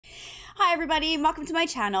Hi everybody, welcome to my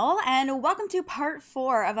channel and welcome to part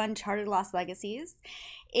 4 of Uncharted Lost Legacies.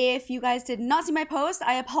 If you guys did not see my post,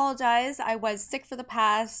 I apologize. I was sick for the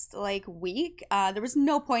past week. There was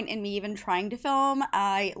no point in me even trying to film.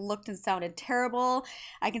 I looked and sounded terrible.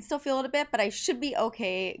 I can still feel it a bit, but I should be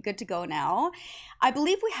okay, good to go now. I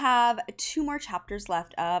believe we have 2 more chapters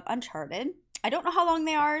left of Uncharted. I don't know how long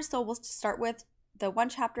they are, so we'll start with the 1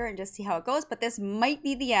 chapter and just see how it goes, but this might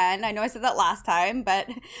be the end. I know I said that last time, but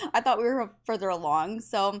I thought we were further along.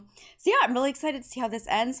 So yeah, I'm really excited to see how this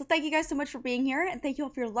ends. So thank you guys so much for being here, and thank you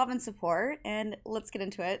all for your love and support, and let's get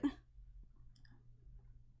into it.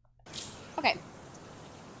 Okay.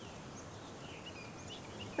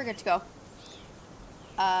 We're good to go.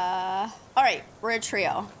 Alright, we're a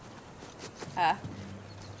trio.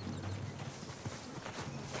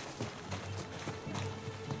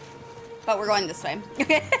 But we're going this way.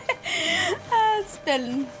 It's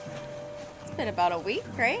been about a week,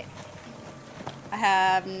 right? I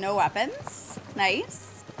have no weapons.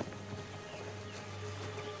 Nice.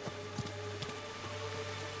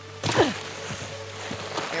 Here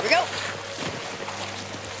we go.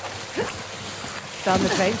 Found the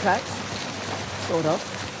train tracks. Sort of.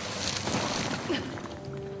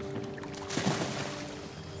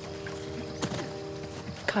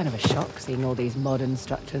 Kind of a shock seeing all these modern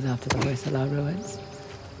structures after the Hoysala ruins.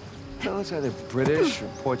 Well, it's either British or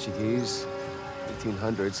Portuguese.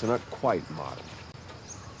 1800s, so not quite modern.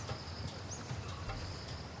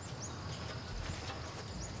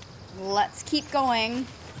 Let's keep going.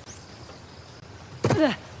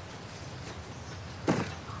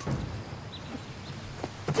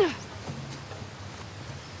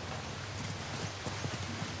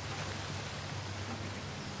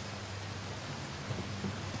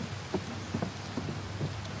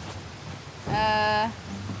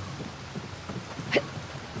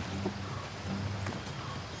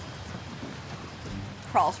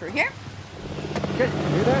 Crawl through here. Okay, you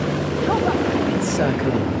hear that? It's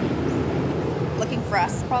circling. Looking for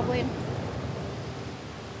us, probably.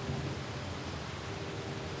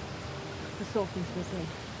 The Sultan's was in.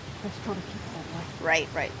 Let's try to keep it that way.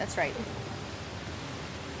 Right, that's right.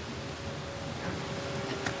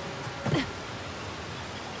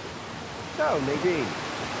 So, Nadine.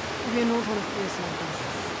 We're not on a first name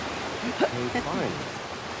Okay, fine.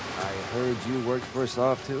 I heard you worked for us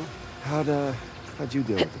off, too. How'd you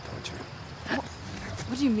deal with the torture?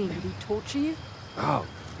 What do you mean? Did he torture you? Oh,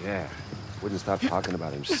 yeah. Wouldn't stop talking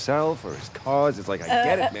about himself or his cause. It's like, I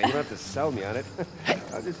get it, man. You don't have to sell me on it. I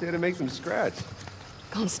was just here to make some scratch.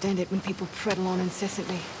 Can't stand it when people prattle on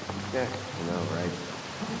incessantly. Yeah, I know, right?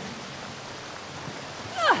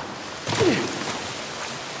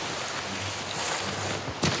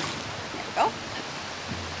 There we go.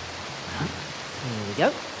 Here we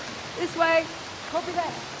go. This way. Copy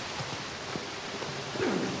that.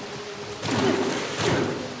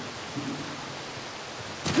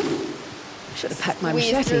 Should have packed my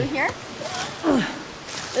Squeeze machete. through here.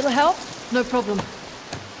 Little help? No problem.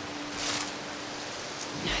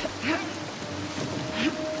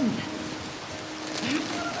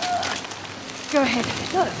 Go ahead.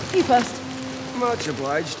 No, you first. Much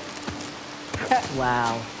obliged.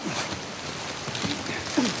 Wow.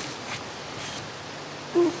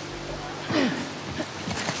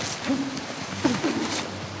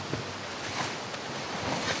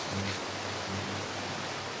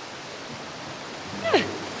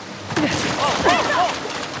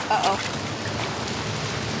 Uh-oh.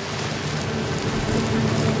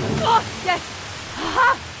 Oh, yes!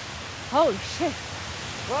 Ha! Holy shit.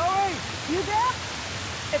 Chloe, you there?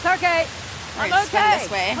 It's okay. I'm Alright, swing okay. this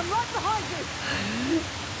way. I'm right behind you.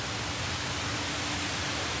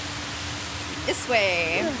 This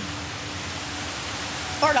way.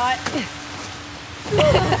 Or not.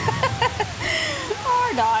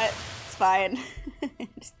 Or not. It's fine.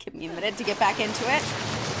 Just give me a minute to get back into it.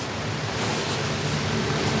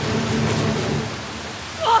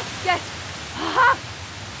 Oh, yes! Ha!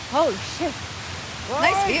 Holy shit.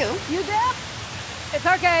 Nice view. You there? It's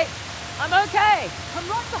okay. I'm okay. I'm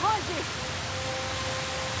right behind you.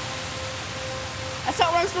 That's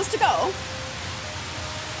not where I'm supposed to go.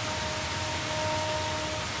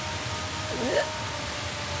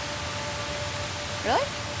 Really?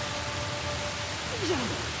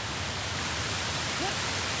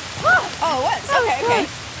 Oh, it was? Okay.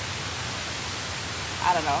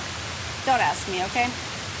 I don't know. Don't ask me, okay?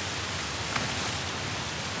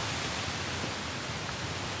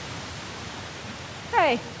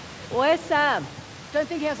 Hey, where's Sam? Don't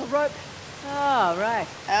think he has a rope. Oh, right.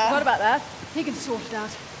 Forgot about that. He can sort it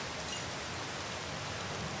out.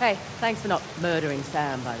 Hey, thanks for not murdering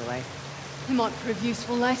Sam, by the way. He might prove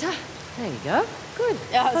useful later. There you go. Good.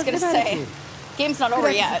 Yeah, I was gonna Positive say. attitude. Game's not Could over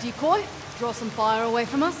act yet. as a decoy, draw some fire away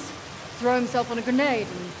from us, throw himself on a grenade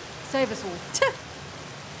and save us all.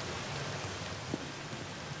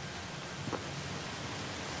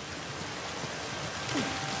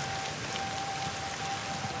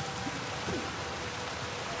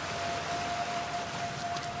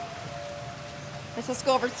 Let's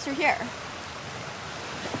go over through here.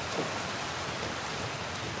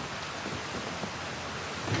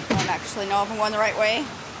 I don't actually know if I'm going the right way.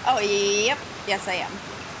 Oh, yep. Yes, I am.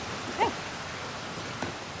 Okay.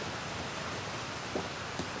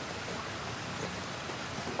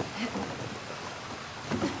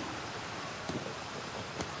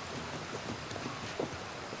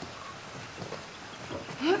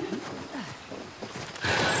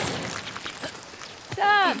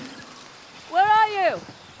 Sam! Where are you?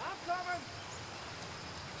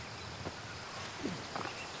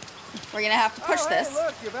 We're gonna have to push Oh, this. hey,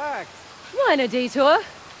 look, you're back. Minor detour.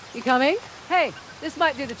 You coming? Hey, this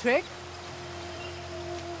might do the trick.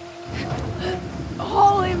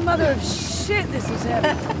 Holy mother of shit, this is heavy.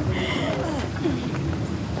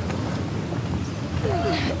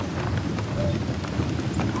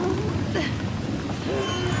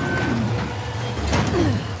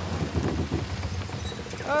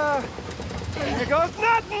 Here goes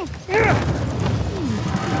nothing.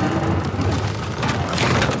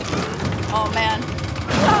 Oh man.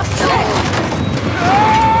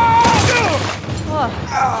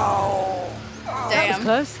 Oh, that was Damn.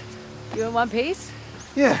 close. You in one piece?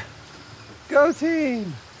 Yeah. Go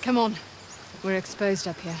team. Come on. We're exposed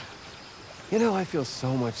up here. You know, I feel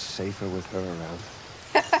so much safer with her around.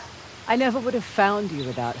 I never would have found you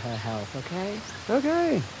without her help, okay?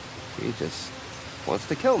 Okay. She just wants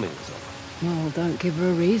to kill me, so. Well, don't give her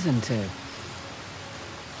a reason to.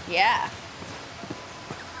 Yeah.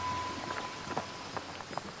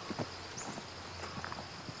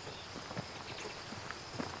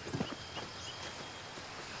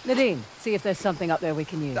 Nadine, see if there's something up there we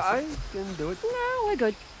can use. I can do it. No, we're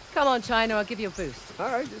good. Come on, China, I'll give you a boost. All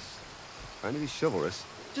right, just trying to be chivalrous.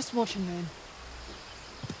 Just watch and learn.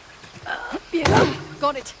 Yeah,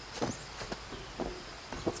 got it.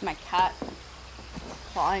 It's my cat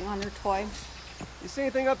clawing on her toy. You see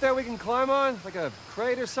anything up there we can climb on? Like a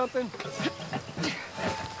crate or something?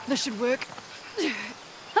 This should work.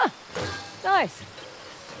 Nice.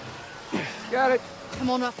 Got it. Come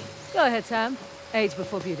on up. Go ahead, Sam. Age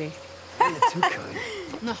before beauty. You're too kind.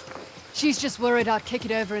 No, she's just worried I'd kick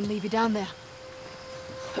it over and leave you down there.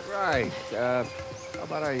 Right. How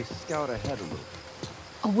about I scout ahead a little?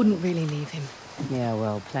 I wouldn't really leave him. Yeah,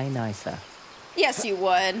 well, play nicer. Yes, you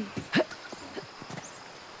would.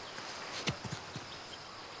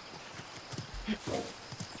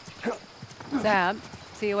 Sam,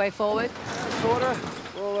 see your way forward? Sorta.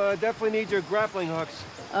 We'll definitely need your grappling hooks.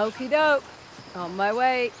 Okie doke. On my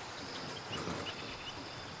way.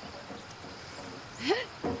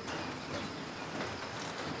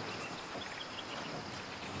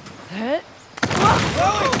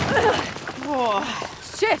 Oh.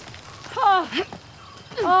 Shit!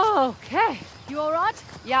 Oh, okay. You all right?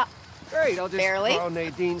 Yeah. Great, I'll just Barely. borrow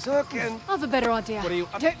Nadine's hook and... I have a better idea. What are you...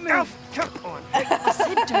 Don't move. Come on. I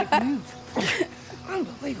said don't move.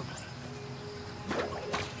 Unbelievable.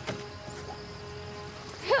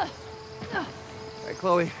 Hey,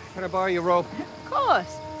 Chloe, can I borrow your rope? Of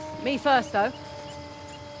course. Me first, though.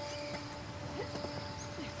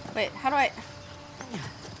 Wait, how do I...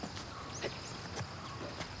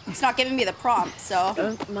 It's not giving me the prompt, so...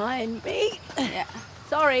 Don't mind me. Yeah.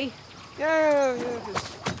 Sorry. Yeah,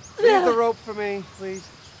 just leave the rope for me, please.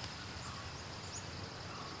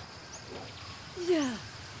 Yeah.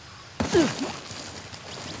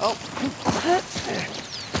 Oh.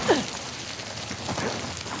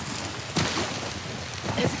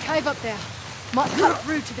 There's a cave up there. Might cut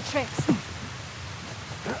through to the tracks.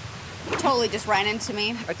 Totally just ran into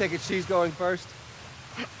me. I take it she's going first?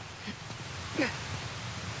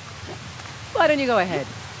 Why don't you go ahead?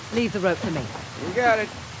 Leave the rope for me. You got it.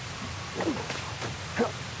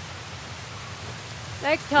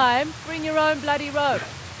 Next time, bring your own bloody rope.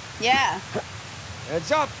 Yeah.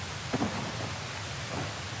 Heads up.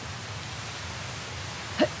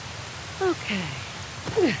 Okay.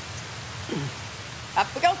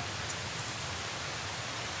 Up we go.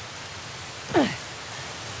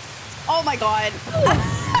 Oh my god.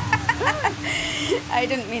 I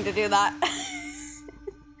didn't mean to do that.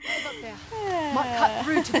 Up there. Might cut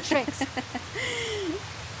through to the tracks.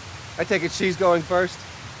 I take it she's going first?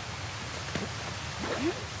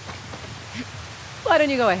 Why don't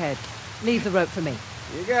you go ahead? Leave the rope for me.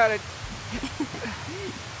 You got it.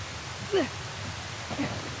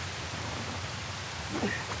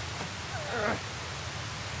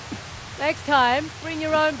 Next time, bring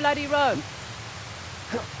your own bloody rope.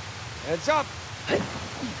 Heads up!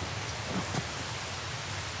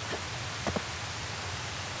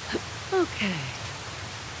 Okay.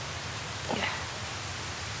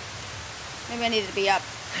 Maybe I needed to be up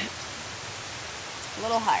a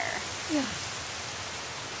little higher. Yeah.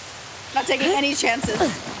 Not taking any chances.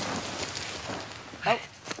 Oh.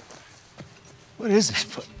 What is this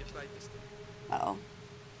place? Uh-oh.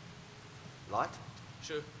 Light?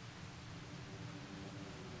 Sure.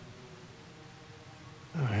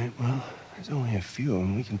 All right, well, there's only a few,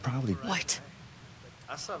 and we can probably... What?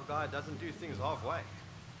 That some guy doesn't do things halfway.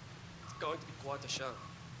 It's going to be quite a show.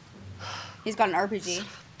 He's got an RPG.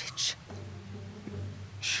 Bitch.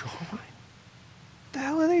 Sure, what the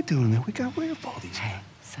hell are they doing there? We got rid of all these Hey, guys.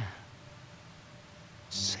 sir.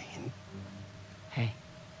 Saying... Hey.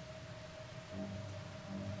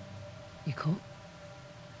 You cool?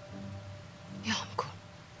 Yeah, I'm cool.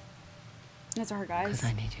 Those are her guys. Because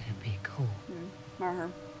I need you to be cool. Or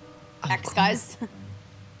her I'm ex-guys.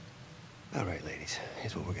 All right, ladies,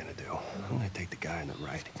 here's what we're gonna do. I'm gonna take the guy on the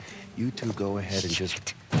right. You two go ahead and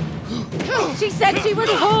just... She said she was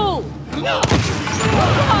cool! No!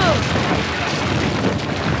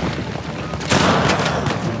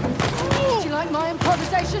 Do you like my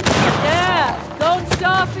improvisation? Yeah! Gold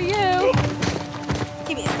star for you!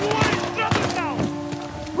 Give me it.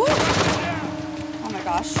 Woo. Oh my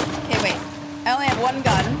gosh. Okay, wait. I only have one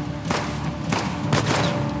gun.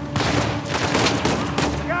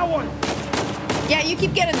 Got one! Yeah, you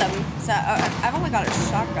keep getting them. So I've only got a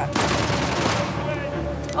shotgun.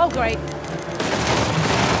 Oh, great.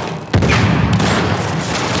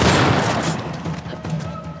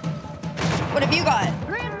 What have you got?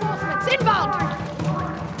 Reinforcements inbound!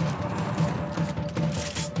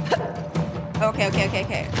 Okay.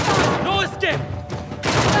 No escape!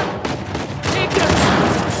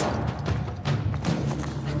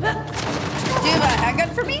 Do you have a handgun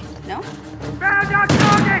for me? No?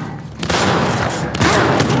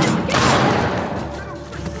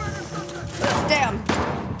 Damn.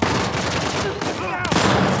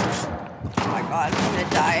 Oh my god, I'm gonna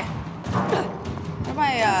die. Where am I,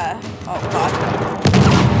 oh god.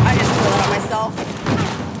 I just blew it on myself.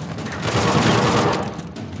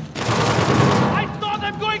 I saw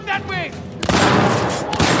them going that way!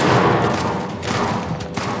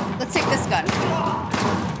 Let's take this gun.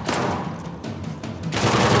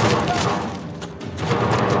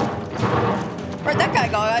 Where'd that guy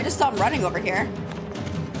go? I just saw him running over here.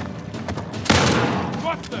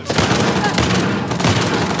 What the?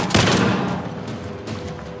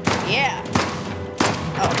 Yeah.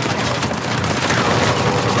 Oh.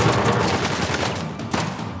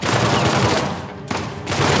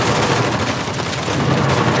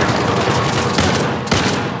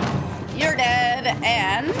 You're dead,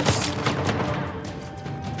 and...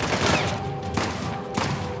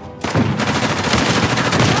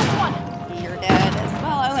 You're dead as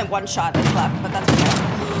well. I only have one shot that's left, but that's okay.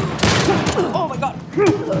 Oh my god.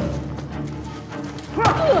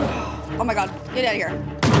 Oh my god. Get out of here.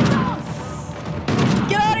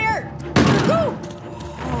 Get out of here! Woo!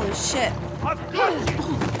 Holy shit.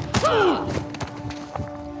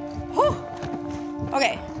 Whew.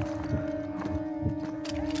 Okay.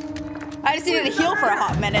 I just needed to heal for a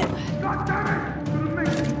hot minute.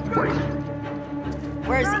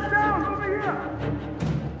 Where is he?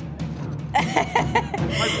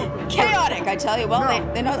 Chaotic, I tell you. Well,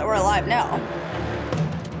 they know that we're alive now.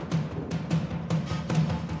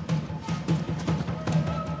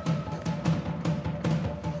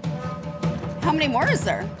 How many more is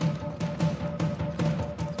there?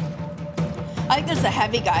 I think there's a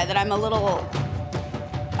heavy guy that I'm a little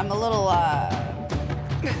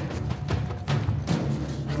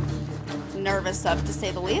nervous of, to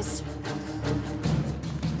say the least.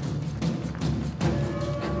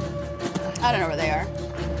 I don't know where they are.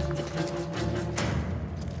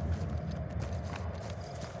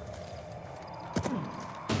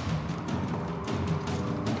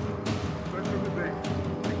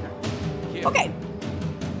 Okay.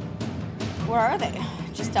 Where are they?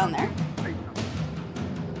 Just down there?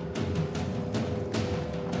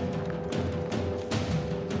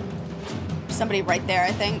 Somebody right there,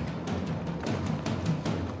 I think.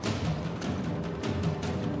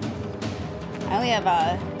 I only have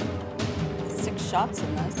 6 shots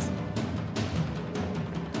in this.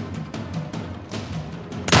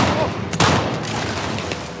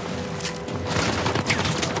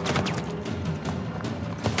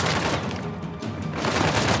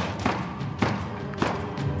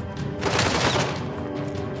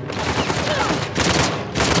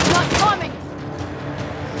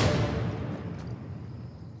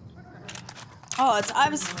 Oh, I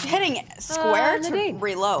was hitting square to Nadine,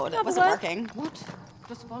 reload. It wasn't working. What?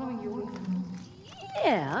 Just following you.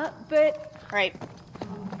 Yeah, but... Right.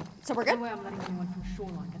 So we're No good? way I'm letting anyone from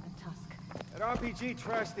Shoreline get the Tusk. That RPG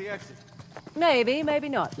trashed the exit. Maybe, maybe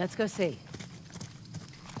not. Let's go see.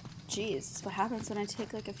 Jeez, this is what happens when I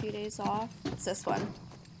take like a few days off. It's this one.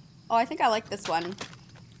 Oh, I think I like this one.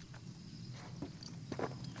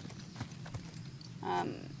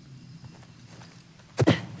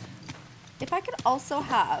 If I could also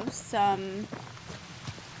have some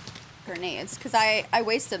grenades, because I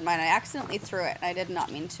wasted mine. I accidentally threw it. I did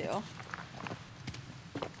not mean to.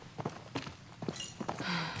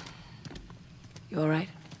 You all right?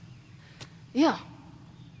 Yeah.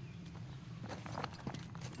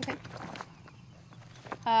 Okay.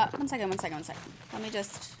 One second. Let me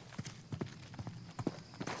just...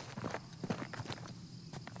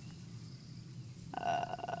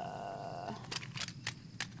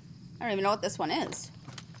 I don't even know what this one is.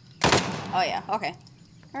 Oh yeah, okay.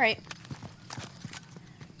 Alright.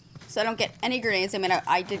 So I don't get any grenades. I mean,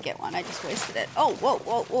 I did get one. I just wasted it. Oh,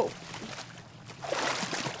 whoa.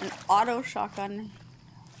 An auto shotgun.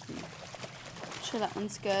 Sure that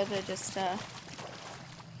one's good. I just,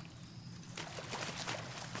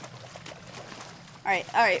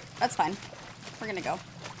 Alright. That's fine. We're gonna go.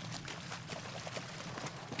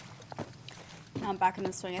 Now I'm back in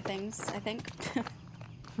the swing of things, I think.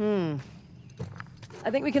 I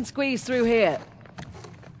think we can squeeze through here.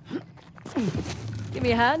 Give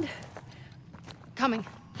me a hand. Coming.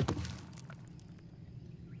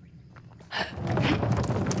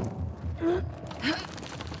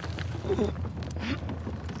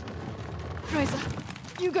 Fraser,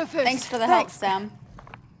 you go first. Thanks for the help, Sam.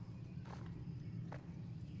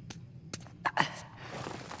 How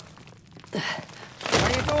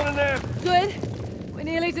you doing in there? Good. We're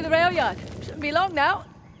nearly to the rail yard. Shouldn't be long now.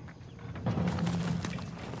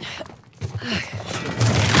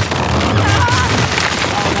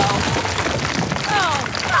 Oh,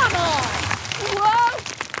 come on! Whoa!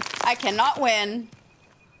 I cannot win.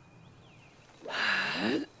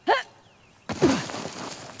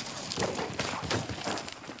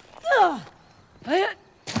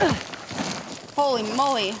 Holy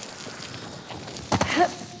moly.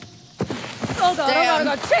 Oh god, Damn. oh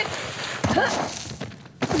god, shit!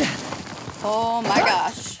 Oh my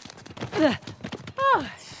gosh. Oh,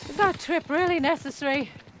 is that trip really necessary?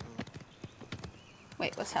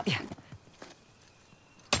 Wait, what's happening?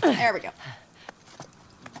 There we go.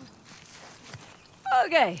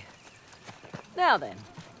 Okay. Now then.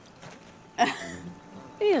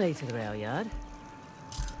 Nearly to the rail yard.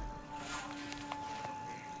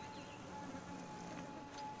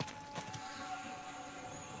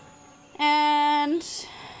 And...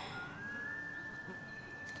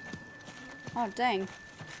 oh, dang.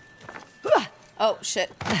 Oh,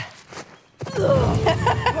 shit.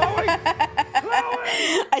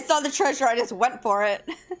 I saw the treasure, I just went for it.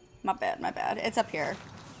 My bad. It's up here.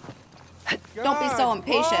 Don't be so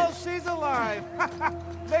impatient. Oh, she's alive.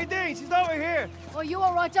 Nadine, she's over here. Are you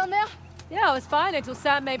all right down there? Yeah, I was fine until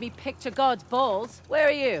Sam made me picture God's balls. Where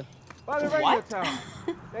are you? By the radio What? tower.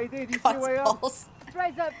 Nadine, do you see God's a way up? balls.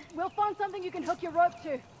 Fraser, we'll find something you can hook your rope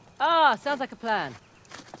to. Ah, sounds like a plan.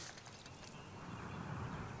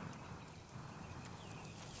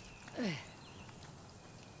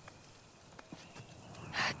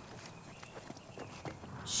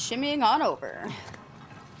 Shimmying on over.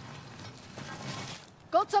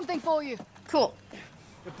 Got something for you. Cool.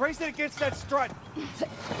 The bracelet against that strut.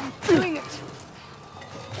 Doing it.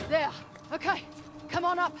 There. Okay. Come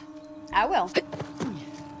on up. I will.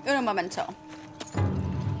 Uno momento.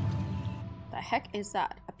 The heck is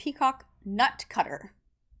that? A peacock nut cutter.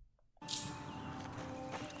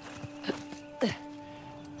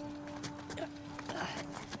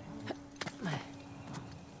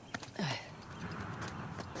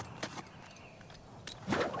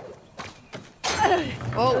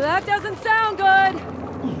 Oh, that doesn't sound good.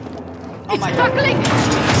 Oh my god. Buckling!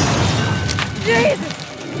 Jesus!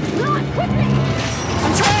 Run, quickly!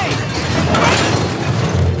 I'm trying!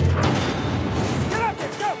 Get up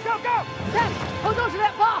there! Go! Sam, hold on to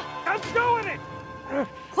that bar! I'm doing it!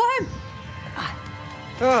 Climb!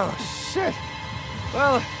 Oh, shit.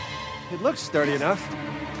 Well, it looks sturdy enough.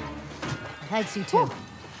 Thanks, you too.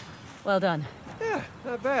 Well done. Yeah,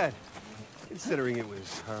 not bad. Considering it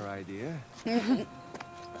was her idea.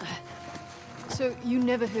 So, you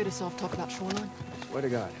never heard Asaf talk about Shoreline? Swear to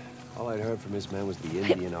God, all I'd heard from his men was the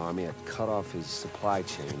Indian army had cut off his supply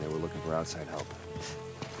chain. They were looking for outside help.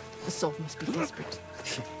 Asaf must be desperate.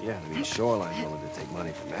 Yeah, I mean, Shoreline's willing to take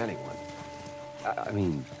money from anyone. I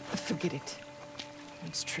mean... Forget it.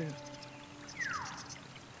 It's true.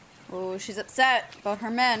 Oh, she's upset about her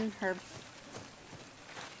men. Her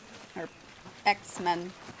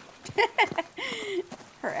ex-men.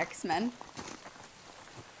 Her ex-men.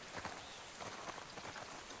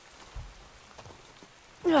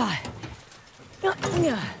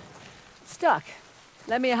 Stuck.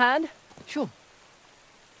 Lend me a hand? Sure.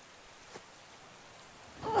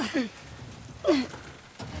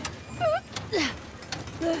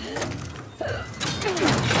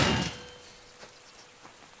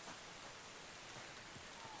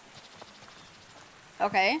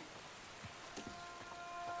 Okay.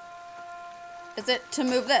 Is it to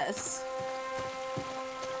move this?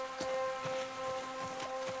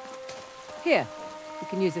 Here. You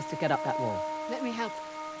can use this to get up that wall. Let me help.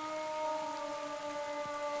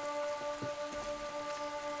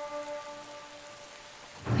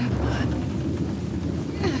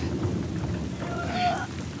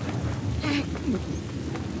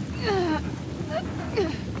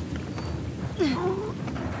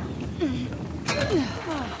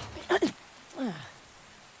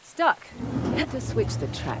 Stuck. Have to switch the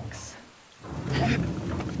tracks.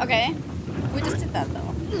 Okay. We just did that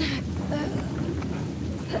though.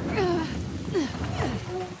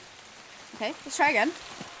 Okay, let's try again.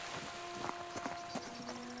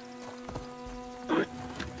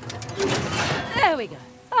 There we go.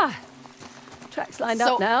 Ah. Tracks lined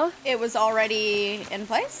up now. It was already in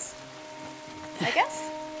place, I guess.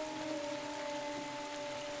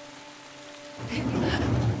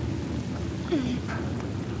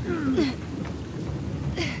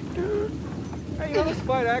 Hey, you know, this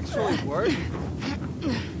might actually work.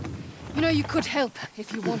 You know, you could help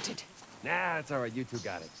if you wanted. Nah, it's all right. You two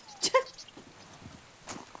got it.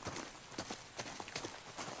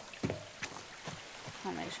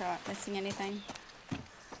 I'll make sure I'm not missing anything.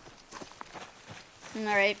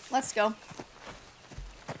 Alright, let's go.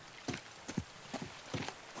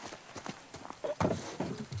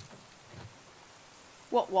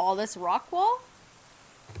 What wall? This rock wall?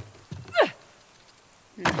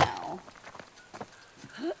 No.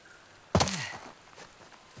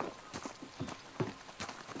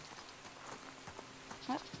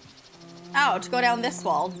 What? Oh, to go down this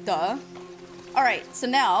wall. Duh. Alright, so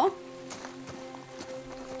now...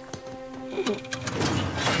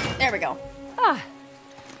 There we go. Ah.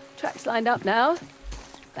 Tracks lined up now.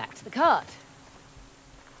 Back to the cart.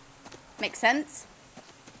 Makes sense.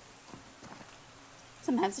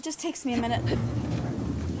 Sometimes it just takes me a minute.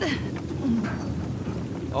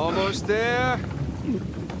 Almost there.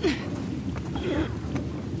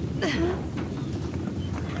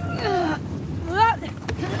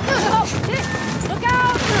 Oh, shit! Look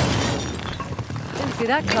out! Didn't see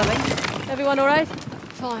that coming. Everyone all right?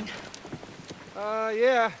 Fine.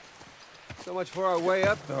 Yeah. So much for our way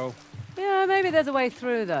up, though. Yeah, maybe there's a way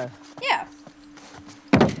through, though. Yeah.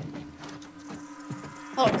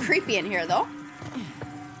 A little creepy in here, though.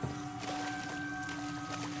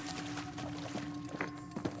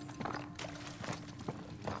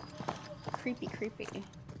 Creepy, creepy.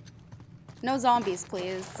 No zombies,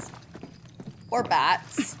 please. Or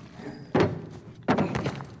bats.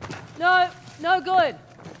 No, no good.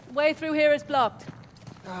 Way through here is blocked.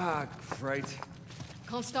 Ah, great.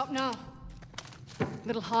 Can't stop now.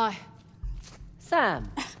 Little high.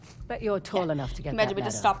 Sam, bet you're tall enough to get Imagine that we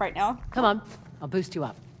just ladder. stop right now. Come on, I'll boost you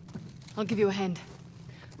up. I'll give you a hand.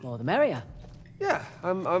 More the merrier. Yeah,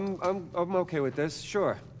 I'm okay with this.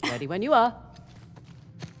 Sure. Ready when you are.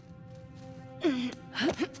 Have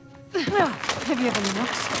you ever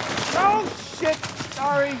looked? Oh shit!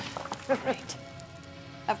 Sorry. Great.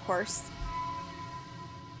 Of course.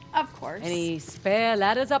 Of course. Any spare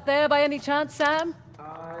ladders up there by any chance, Sam?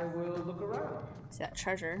 I will look around. See that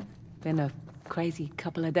treasure. Been a crazy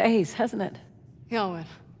couple of days, hasn't it? Yeah, well,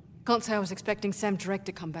 can't say I was expecting Sam Drake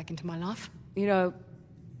to come back into my life. You know,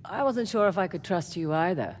 I wasn't sure if I could trust you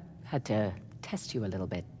either. Had to test you a little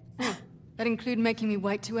bit. That include making me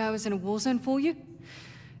wait 2 hours in a war zone for you?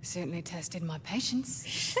 Certainly tested my patience.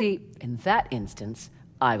 See, in that instance,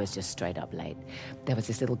 I was just straight up late. There was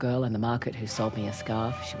this little girl in the market who sold me a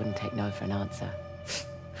scarf. She wouldn't take no for an answer.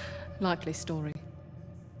 Likely story.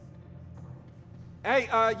 Hey,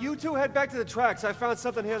 you two head back to the tracks. I found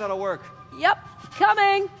something here that'll work. Yep,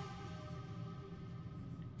 coming!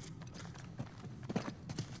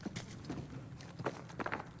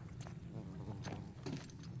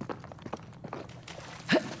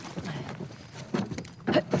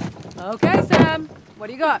 Okay, Sam. What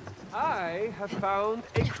do you got? I have found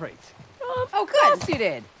a crate. Oh, Of course you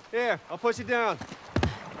did. Here, I'll push it down.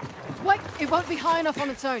 Wait, it won't be high enough on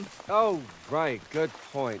its own. Oh, right. Good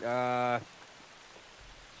point. Oh,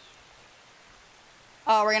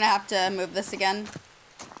 we're gonna have to move this again.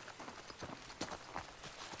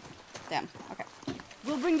 Damn. Okay.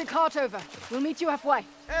 We'll bring the cart over. We'll meet you halfway.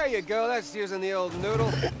 There you go. That's using the old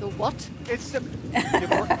noodle. The what? It's the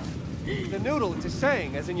the noodle. It's a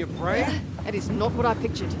saying, as in your brain. That is not what I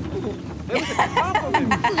pictured. It was a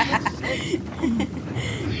compliment.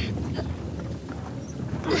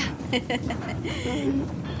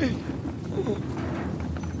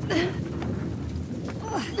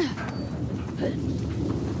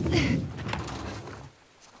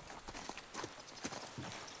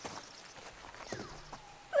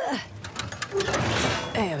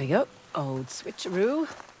 There we go. Old switcheroo.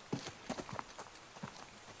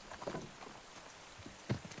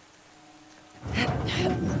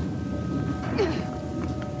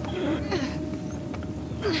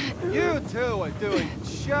 You two are doing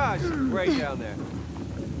just great down there.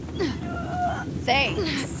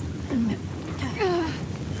 Thanks.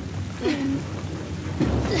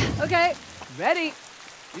 Okay, ready.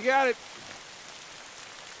 You got it.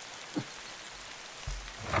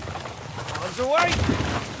 Arms away.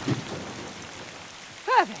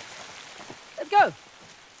 Perfect. Let's go.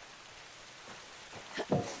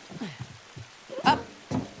 Up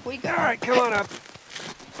we go. All right, come on up.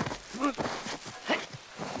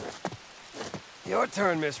 Your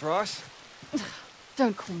turn, Miss Ross.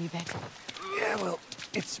 Don't call me that. Yeah, well,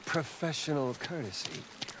 it's professional courtesy.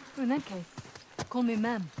 In that case, call me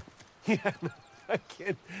ma'am. Yeah, no, I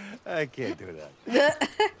can't do that.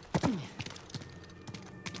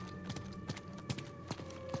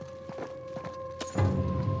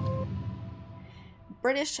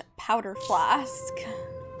 British powder flask.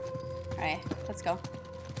 Alright, let's go.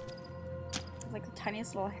 There's like the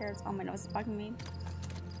tiniest little hairs on my nose. It's bugging me.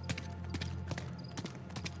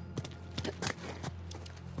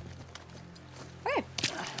 Okay.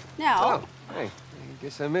 Now. Oh, hey, I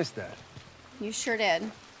guess I missed that. You sure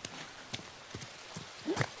did.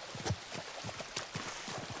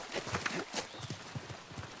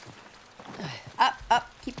 Up,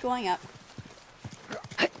 up, keep going up.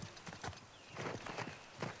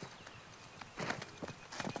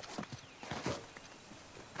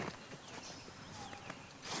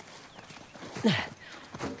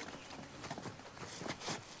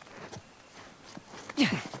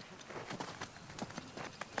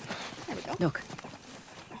 There we go. Look.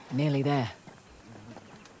 Nearly there.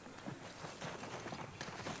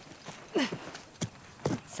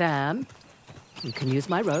 Sam, you can use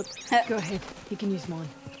my rope. Go ahead. He can use mine.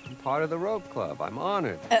 I'm part of the rope club. I'm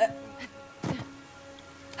honored.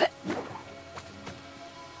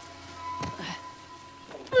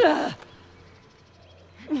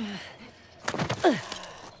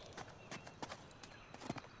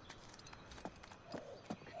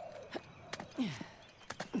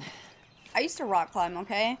 I used to rock climb,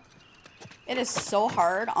 okay? It is so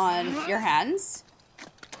hard on your hands.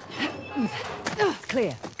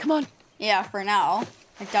 Clear. Come on. Yeah, for now.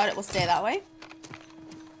 I doubt it will stay that way.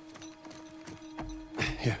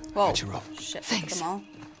 Here, Whoa. got your rope. Shit, Thanks. them all.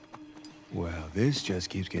 Well, this just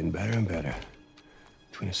keeps getting better and better.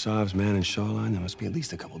 Between Asav's man and Shoreline, there must be at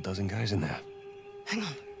least a couple dozen guys in there. Hang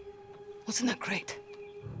on. What's in that crate?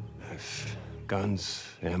 Guns,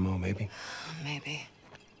 ammo, maybe? Maybe.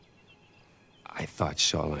 I thought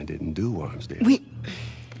Shoreline didn't do worms, did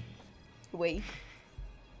Wait.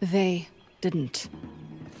 They didn't.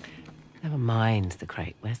 Never mind the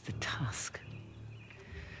crate. Where's the tusk?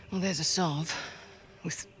 Well, there's a salve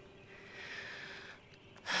with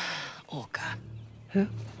Orca. Who?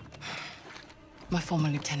 My former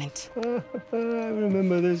lieutenant. I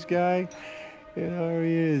remember this guy. You know where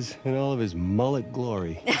he is, in all of his mullet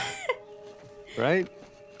glory. Right?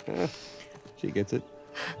 She gets it.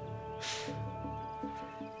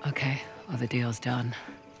 Okay, well, the deal's done.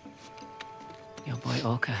 Your boy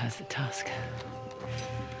Orca has the tusk.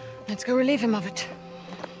 Let's go relieve him of it.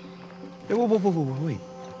 Hey, whoa, wait.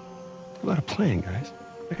 We got a plan, guys.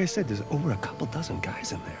 Like I said, there's over a couple dozen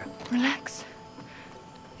guys in there. Relax.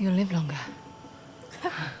 You'll live longer.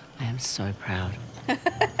 I am so proud.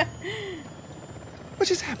 What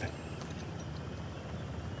just happened?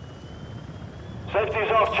 Safety's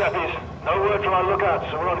off, chappies. No word from our lookout,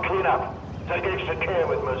 so we're on clean-up. Take extra care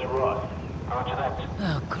with Ms. Ross. Roger that.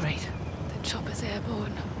 Oh, great. The chopper's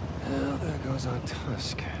airborne. Well, there goes our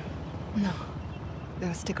Tusk. No.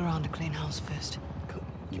 They'll stick around to clean house first.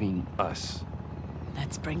 You mean us?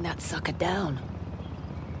 Let's bring that sucker down.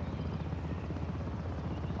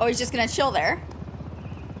 Oh, he's just gonna chill there.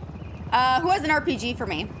 Who has an RPG for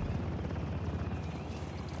me?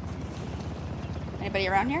 Anybody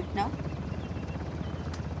around here? No?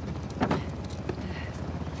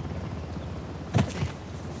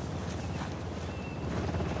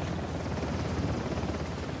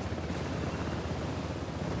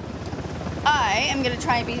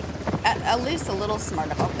 try and be at least a little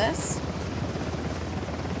smart about this.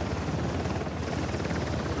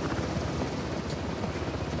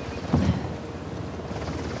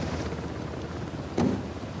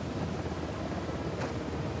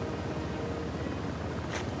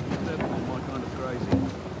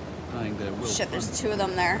 Shit, there's two of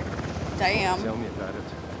them there. Damn. Tell me about it.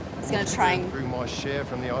 He's gonna try and... through my share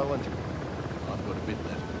from the island. I've got a bit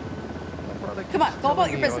left. My brother Come on, keeps go about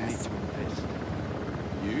telling your me I business. need to invest.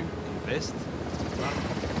 You invest?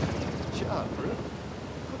 Shut up, bro.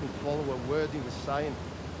 Couldn't follow a word he was saying.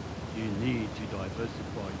 You need to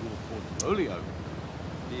diversify your portfolio.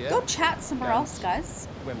 Yeah. Go chat somewhere Guns, else, guys.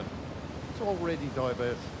 Women. It's already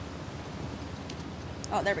diverse.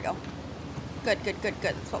 Oh, there we go. Good, good, good,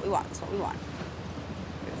 good. That's what we want. That's what we want.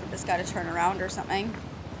 Wait for this guy to turn around or something.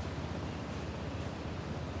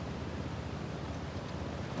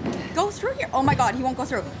 Go through here. Oh my god, he won't go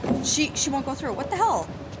through. She won't go through. What the hell?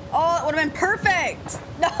 Oh, that would have been perfect.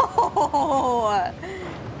 No.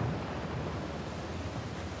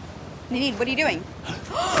 Nadine, what are you doing?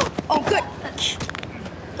 Oh, good.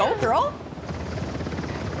 Go, girl.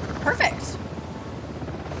 Perfect.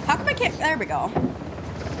 How come I can't? There we go.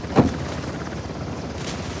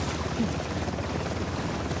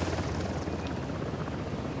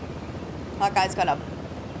 That guy's got a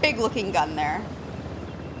big looking gun there.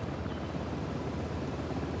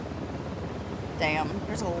 Damn,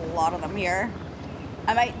 there's a lot of them here.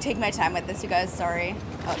 I might take my time with this, you guys, sorry.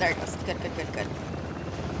 Oh, there it goes. Good, good, good, good.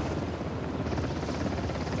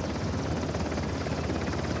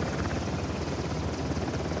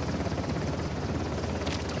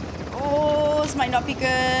 Oh, this might not be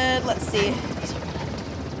good. Let's see.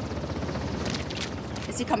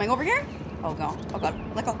 Is he coming over here? Oh no. Oh god.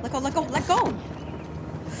 Let go, let go, let go, let go!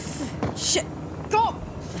 Shit! Go!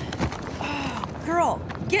 Oh, girl,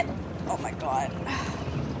 get... Oh my god.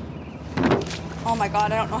 Oh my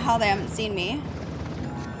god, I don't know how they haven't seen me.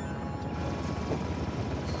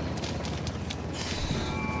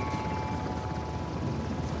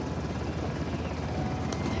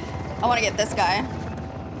 I want to get this guy.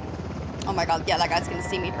 Oh my god, yeah, that guy's gonna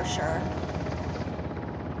see me for sure.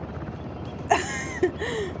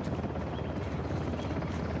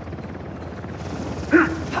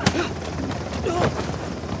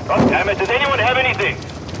 God damn it, does anyone have anything?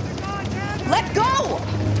 Let go!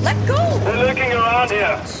 Let go! They're lurking around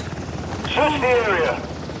here. Search the area.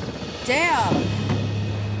 Damn.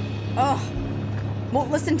 Ugh.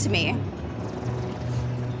 Won't listen to me.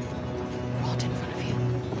 Right in front of you.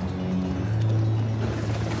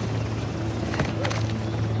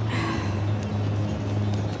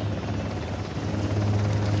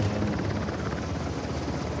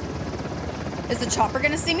 Is the chopper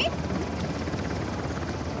gonna see me?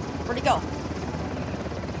 Where'd he go?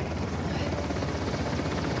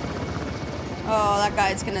 Oh, that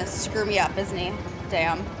guy's gonna screw me up, isn't he?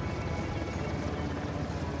 Damn.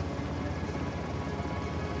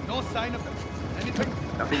 No sign of them. Anything?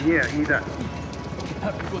 Nothing here either.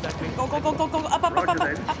 Go that way. Go, go, go, go, go, up, up, up, up, up,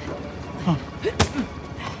 up. It's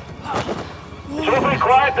awfully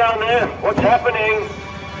quiet down there. What's happening?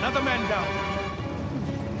 Another man down.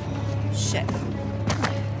 Shit.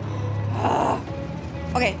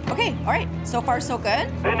 Okay, okay, alright. So far, so good.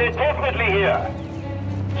 Then they're definitely here.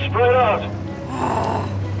 Spread out.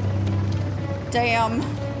 Damn.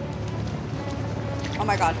 Oh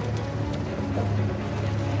my god.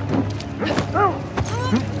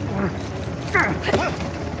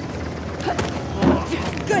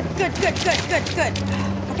 Good, good, good, good, good, good.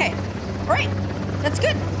 Okay. Alright. That's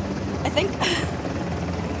good. I think.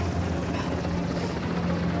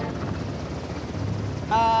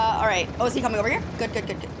 Alright. Oh, is he coming over here? Good, good,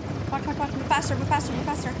 good, good. Come on, come on, come on. Move faster, move faster, move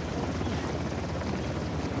faster.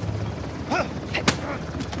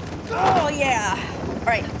 Oh, yeah.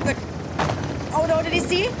 Alright, good. Oh, no, did he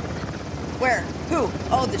see? Where? Who?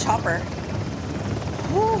 Oh, the chopper.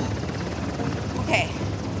 Whew. Okay.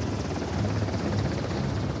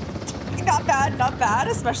 Not bad,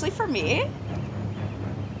 especially for me.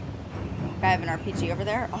 I have an RPG over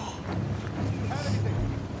there. Oh.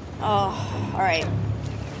 Oh, alright.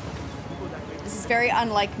 This is very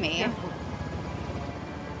unlike me.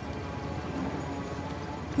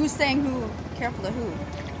 Who's saying who? Careful to who?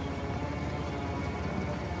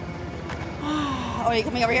 Oh, are you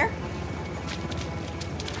coming over here?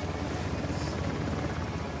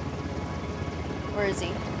 Where is he?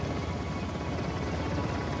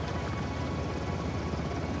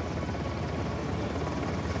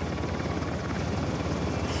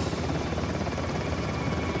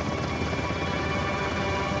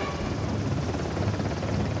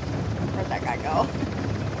 Where'd that guy go?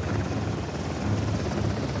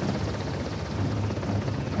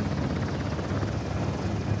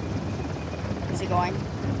 he going?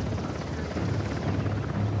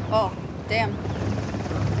 Oh, damn.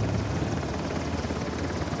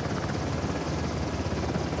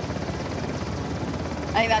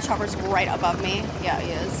 I think that chopper's right above me. Yeah,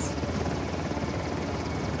 he is.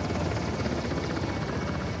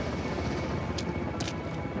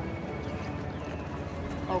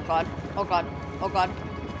 Oh god. Oh god. Oh god.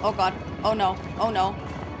 Oh god. Oh no. Oh no.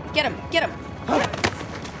 Get him. Get him.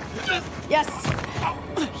 Yes.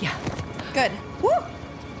 Yeah. Good. Woo.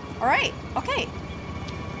 All right. Okay.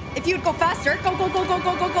 If you'd go faster. Go, go, go, go,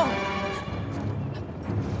 go, go, go.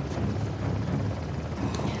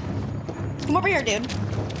 Come over here, dude.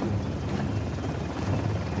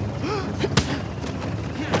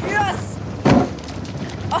 Yes.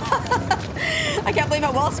 I can't believe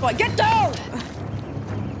how well it's going. Get down.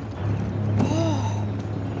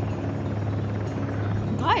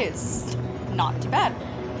 Guys, not too bad.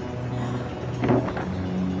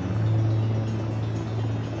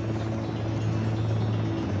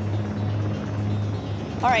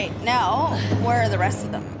 All right, now where are the rest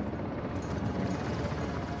of them?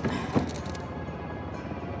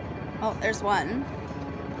 Oh, there's one.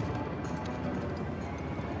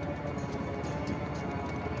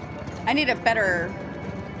 I need a better...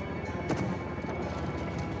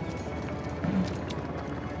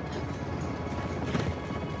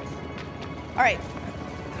 All right,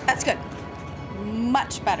 that's good.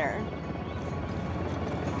 Much better.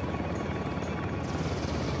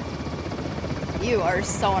 You are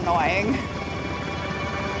so annoying.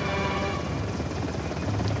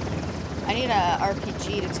 I need a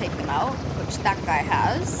RPG to take them out, which that guy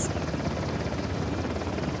has.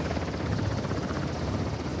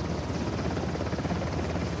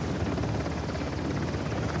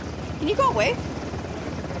 Can you go away?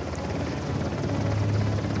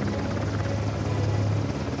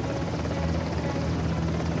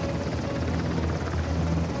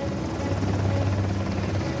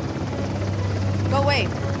 Go away.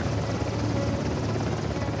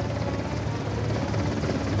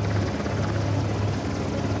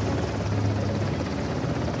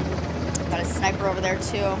 Got a sniper over there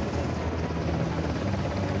too.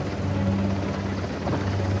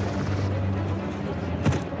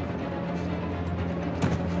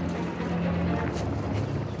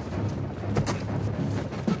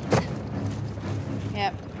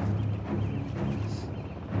 Yep.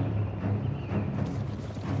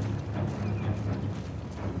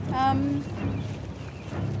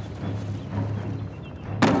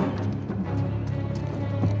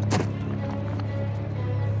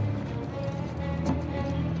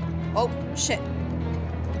 Oh, shit.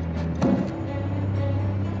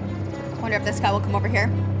 Wonder if this guy will come over here.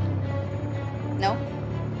 No?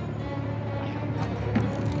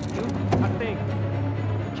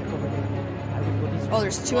 Oh,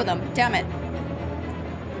 there's two of them. Damn it.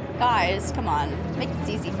 Guys, come on. Make this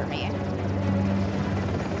easy for me.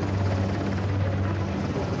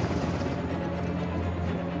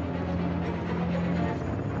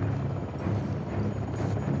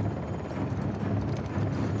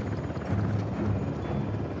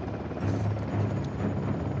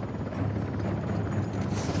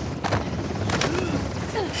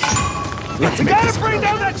 We gotta bring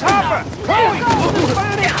down that chopper! Hurry!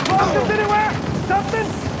 Find any explosives anywhere? Something?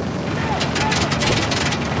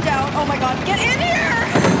 Down. Oh my god. Get in here!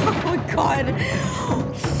 Oh my god.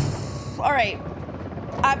 Alright.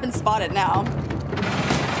 I've been spotted now.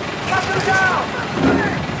 Got them down!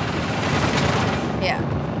 Yeah.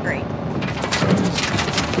 Great.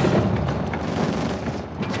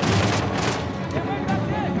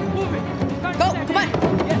 Go! Come on!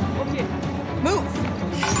 Move!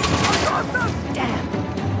 Damn.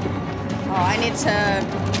 Oh, I need to...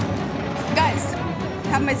 Guys,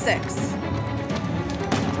 have my 6.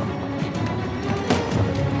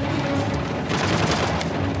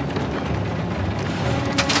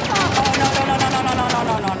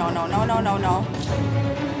 No.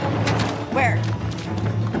 Where?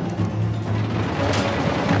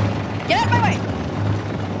 Get out of my way!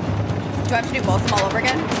 Do I have to do both of them all over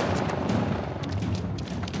again?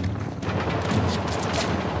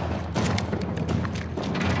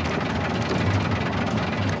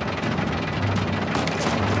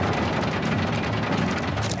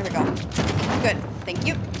 There we go. Good. Thank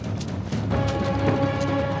you.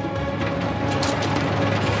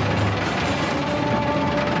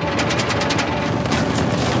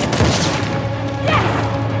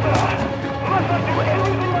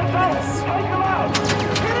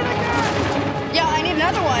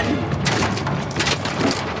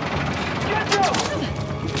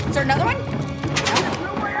 Is there another one?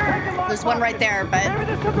 No. There's one right there, but... Maybe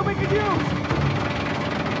there's something we could use!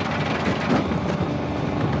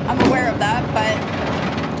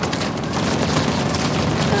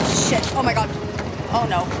 Oh my god. Oh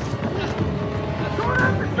no.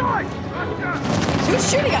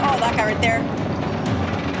 Who's shooting at? Oh, that guy right there.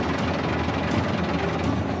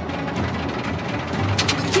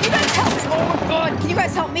 Can you guys help me? Oh my god. Can you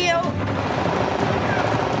guys help me out?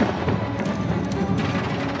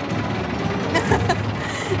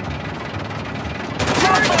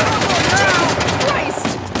 Christ.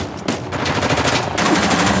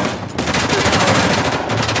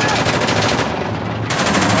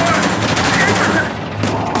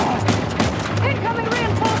 Incoming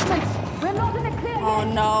reinforcements! We're not in a clear Oh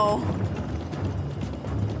yet. no.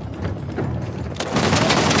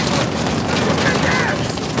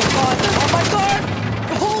 Oh my god!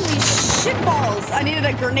 Holy shitballs! I needed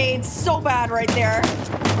a grenade so bad right there.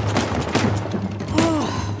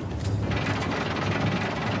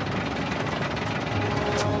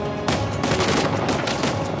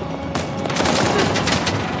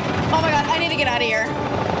 Oh my god, I need to get out of here.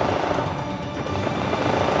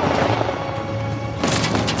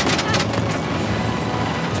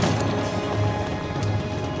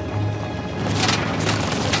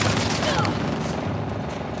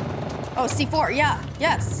 Oh, C4, yeah,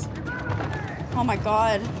 yes. Oh my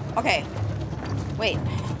god. Okay. Wait.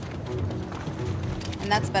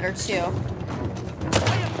 And that's better too.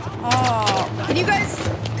 Oh, can you guys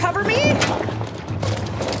cover me?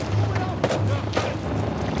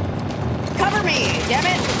 Cover me, damn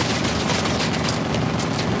it.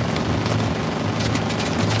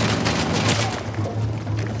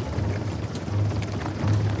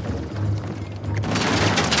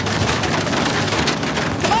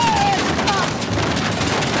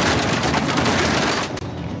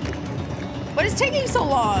 What is taking so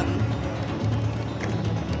long?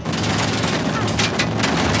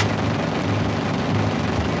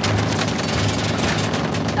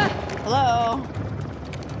 Hello?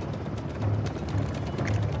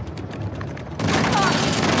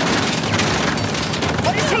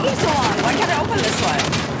 What is taking so long? Why can't I open this one?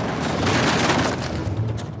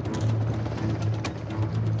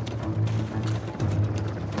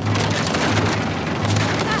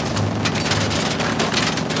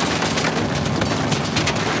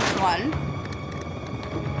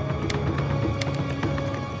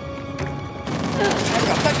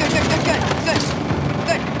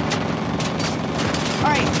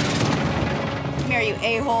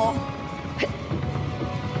 A-hole.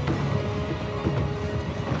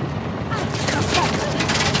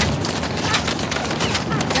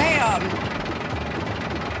 Damn.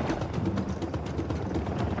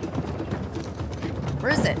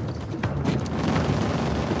 Where is it?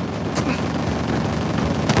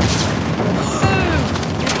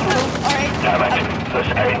 Alright. Damn it! This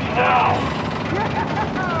ends now!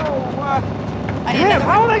 Damn,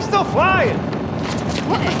 how are they still flying?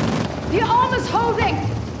 The arm is holding!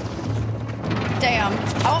 Damn.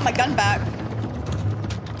 I want my gun back.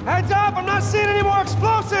 Heads up! I'm not seeing any more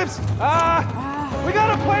explosives! We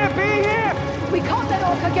got a plan B here! We can't let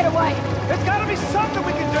Orca get away! There's gotta be something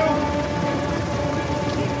we can do!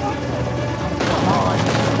 Come on.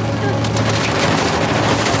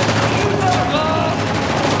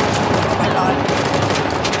 Oh my god.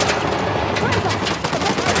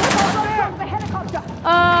 The helicopter!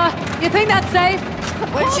 You think that's safe?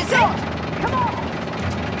 What did she say? Come on!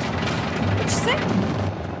 What did she say?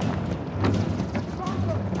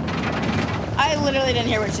 I literally didn't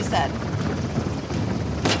hear what she said.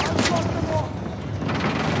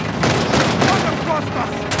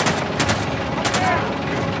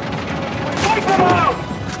 Take them out!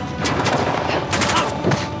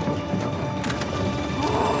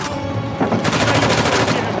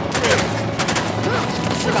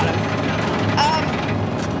 She got him.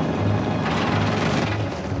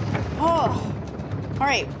 Oh.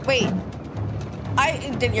 Alright, wait. I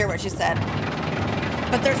didn't hear what she said.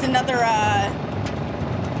 But there's another,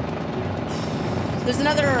 There's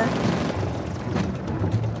another...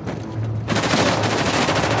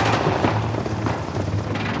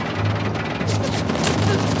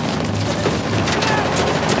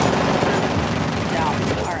 No,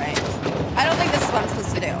 alright. I don't think this is what I'm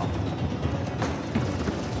supposed to do.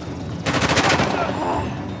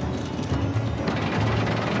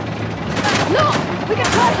 Look! We can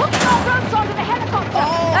try hooking our ropes onto the helicopter!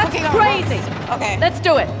 Oh, That's hooking our crazy. ropes. Okay. Let's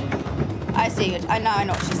do it. I see. Now I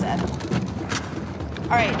know what she said.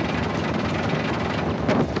 All right.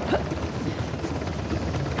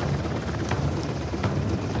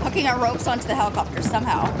 Hooking our ropes onto the helicopter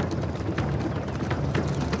somehow.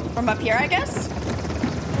 From up here, I guess?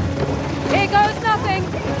 Here goes nothing.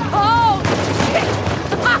 Oh, shit.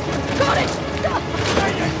 Ah, got it.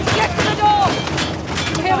 Get to the door.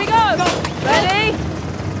 Here we go. Ready?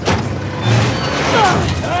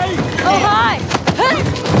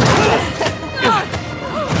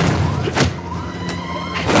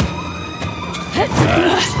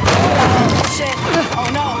 Shit. Oh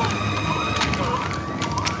no.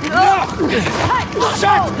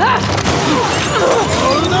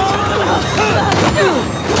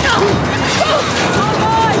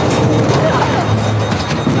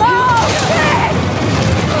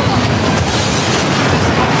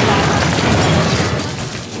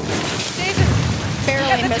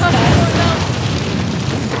 Barely missed us.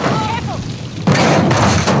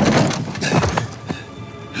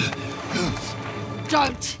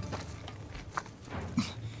 Don't!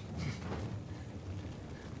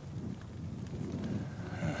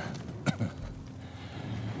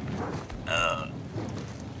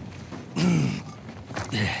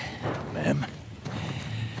 Ma'am.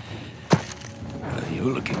 You're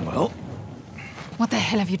looking well. What the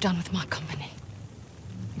hell have you done with my company?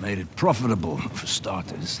 Made it profitable, for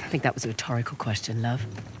starters. I think that was a rhetorical question, love.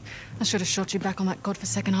 I should have shot you back on that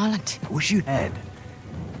godforsaken island. I wish you had.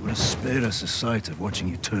 It would have spared us the sight of watching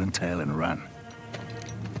you turn tail and run.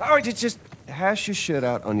 All right, just hash your shit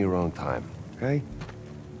out on your own time, okay?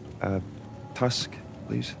 Tusk,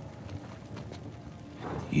 please.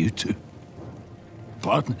 You two.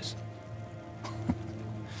 Partners.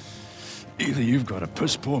 Either you've got a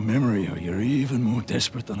piss-poor memory or you're even more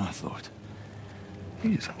desperate than I thought.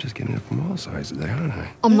 Jeez, I'm just getting it from all sides today, aren't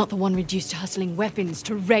I? I'm not the one reduced to hustling weapons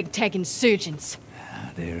to ragtag insurgents.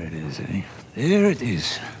 Ah, there it is, eh? There it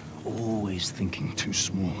is. Always thinking too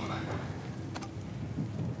small.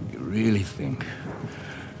 You really think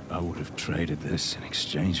I would have traded this in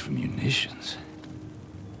exchange for munitions?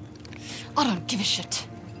 I don't give a shit.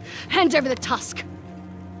 Hand over the tusk.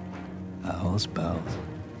 Pals, pals.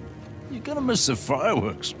 You're gonna miss the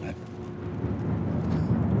fireworks, man.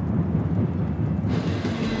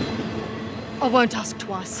 I won't ask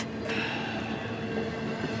twice.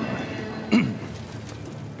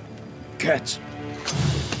 Cats.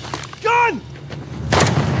 Gun!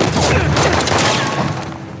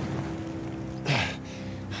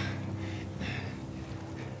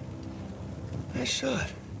 Nice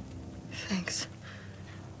shot. Thanks.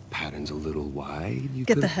 Pattern's a little wide. You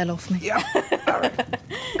Get could... the hell off me. Yeah. All right.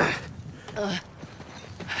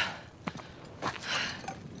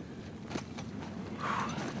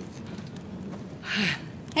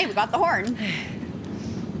 Hey, we got the horn.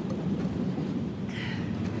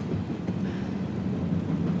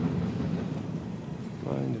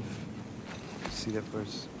 Mind if I see that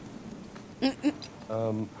first?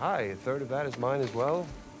 Hi, a third of that is mine as well?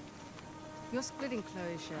 You're splitting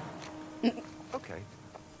closure. Okay.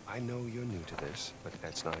 I know you're new to this, but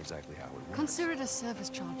that's not exactly how it works. Consider it a service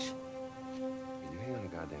charge. Can you hang on a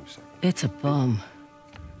goddamn second? It's a bomb.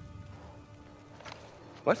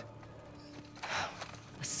 What?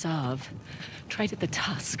 The Sav traded the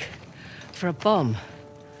Tusk for a bomb.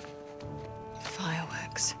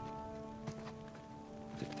 Fireworks.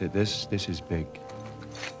 This is big.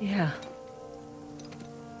 Yeah.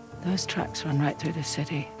 Those tracks run right through the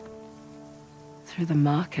city. Through the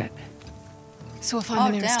market. So we'll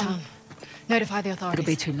find the nearest damn. town. Notify the authorities.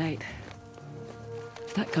 It'll be too late.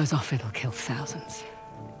 If that goes off, it'll kill thousands.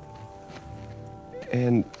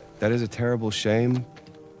 And that is a terrible shame.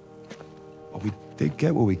 But we did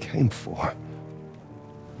get what we came for.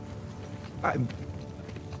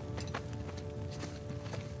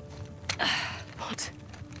 What?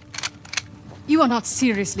 You are not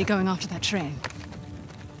seriously going after that train.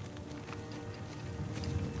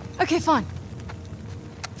 Okay, fine.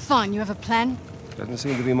 Fine, you have a plan? Doesn't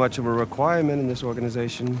seem to be much of a requirement in this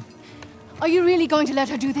organization. Are you really going to let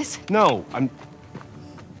her do this? No, I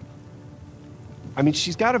mean,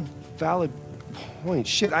 she's got a valid point.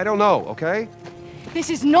 Shit, I don't know, okay? This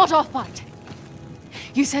is not our fight.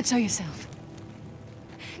 You said so yourself.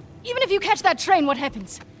 Even if you catch that train, what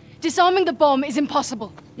happens? Disarming the bomb is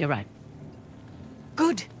impossible. You're right.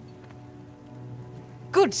 Good.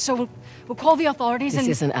 Good, so we'll call the authorities This and...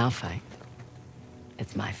 isn't our fight.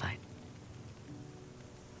 It's my fight.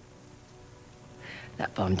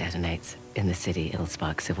 That bomb detonates in the city. It'll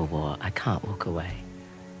spark civil war. I can't walk away.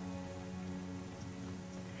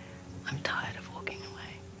 I'm tired of walking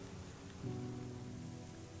away.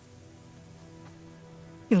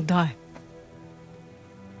 You'll die.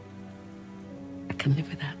 I can live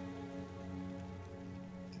with that.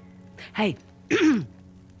 Hey.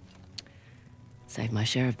 Save my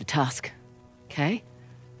share of the Tusk, okay?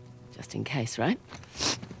 Just in case, right?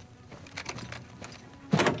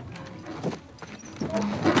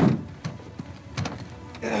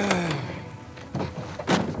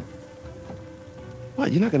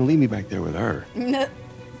 What, you're not gonna leave me back there with her?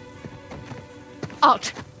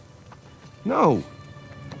 Out! No.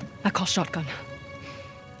 I call shotgun.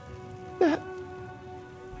 All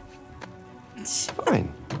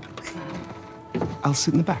Fine. I'll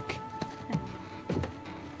sit in the back.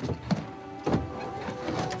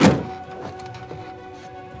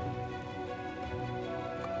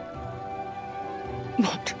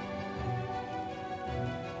 What?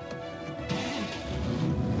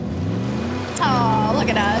 Oh, look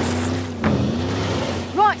at us.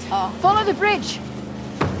 Right, Oh. follow the bridge.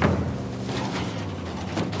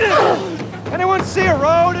 Anyone see a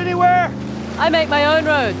road anywhere? I make my own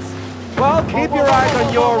roads. Well, keep your eyes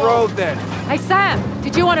on your road then. Hey, Sam,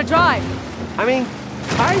 did you want to drive? I mean,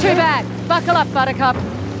 Too bad. Buckle up, Buttercup.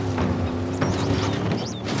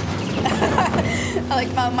 I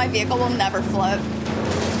like my vehicle will never float.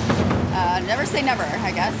 Never say never,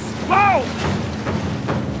 I guess. Whoa!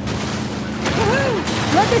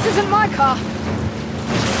 Glad this isn't my car.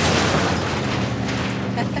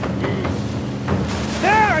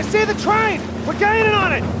 There, I see the train! We're gaining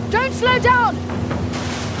on it! Don't slow down.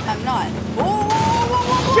 I'm not. Whoa, whoa, whoa,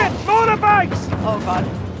 whoa, whoa. Shit, motorbikes! Oh god.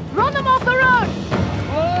 Run them off the road.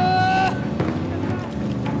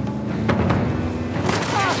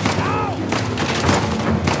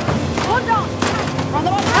 Hold on. Run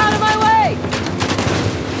them off. Out of my way!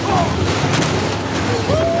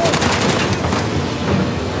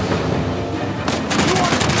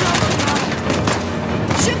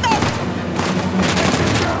 Shoot them!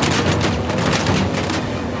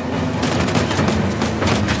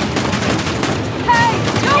 Hey,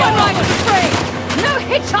 no one rides the train. No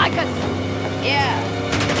hitchhikers. Yeah.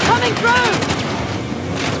 Coming through.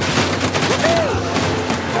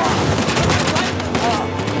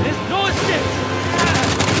 There's no escape!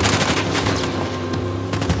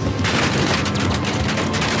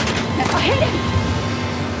 I hit him.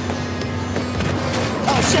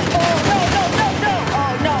 Oh shit. Oh no, no, no, no.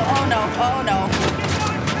 Oh no, oh no, oh no.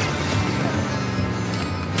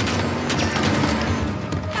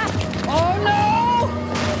 Oh no!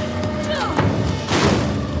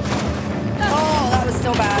 Oh, that was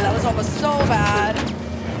so bad. That was almost so bad.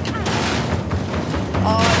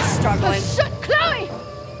 Oh, I'm struggling. Shut, Chloe.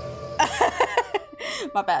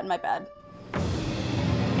 My bad, my bad.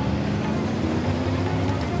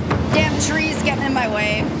 Damn trees getting in my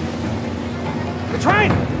way. The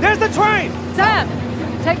train! There's the train! Sam,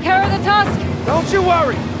 take care of the Tusk. Don't you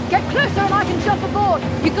worry! Get closer and I can jump aboard.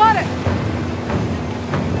 You got it.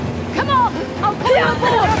 Come on, I'll pull you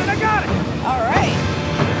aboard. I got it! All right.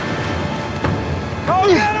 Go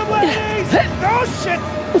get him, ladies! Oh, shit!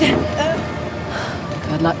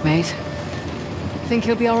 Good luck, mate. Think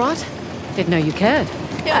he'll be all right? Didn't know you cared.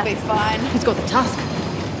 He'll be fine. He's got the Tusk.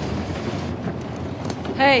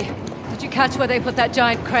 Hey, did you catch where they put that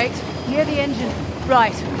giant crate? Near the engine.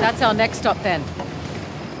 Right, that's our next stop then.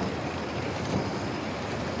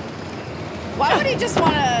 Why would he just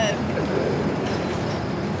want to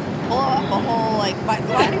blow up a whole, like, why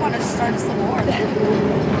would he want to start a civil war then?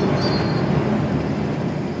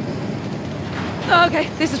 Okay,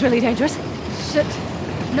 this is really dangerous. Shit.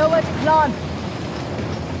 Nowhere to climb.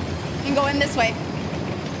 You can go in this way.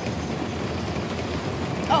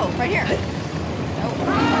 Oh, right here.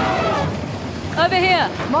 Oh. Over here.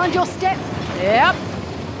 Mind your step. Yep.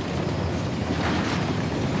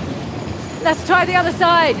 Let's try the other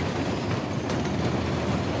side.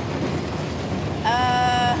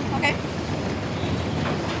 Okay.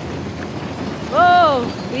 Whoa,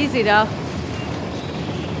 easy now.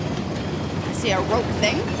 I see a rope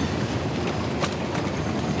thing.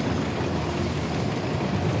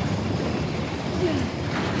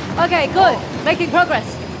 Okay, good. Making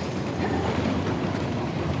progress.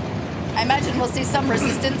 I imagine we'll see some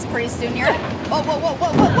resistance pretty soon here. Whoa, whoa, whoa,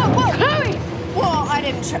 whoa, whoa, whoa, whoa! Chloe! Whoa, I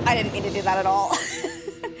didn't mean to do that at all.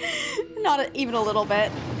 Not even a little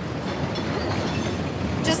bit.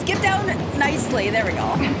 Just get down nicely. There we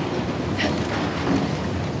go.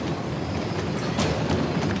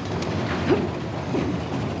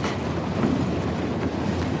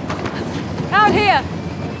 Out here.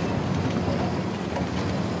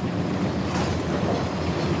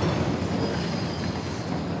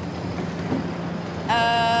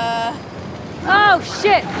 Oh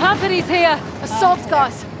shit! Company's here. Assault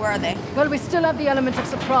guys. Where are they? Well, we still have the element of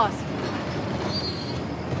surprise.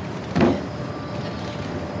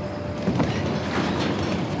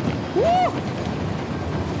 Woo!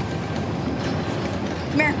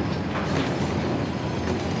 Come here.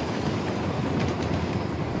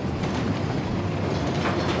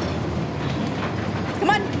 Come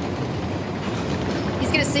on.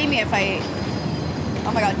 He's gonna see me if I...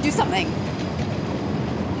 Oh my god, do something.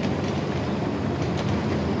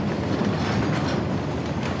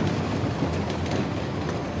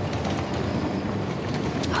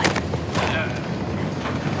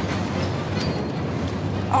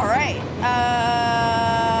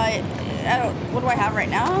 what do I have right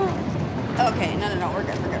now? Okay, no, we're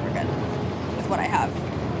good. With what I have.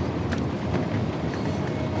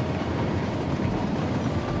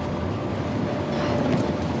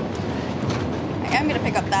 I am gonna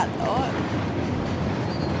pick up that though.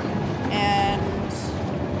 And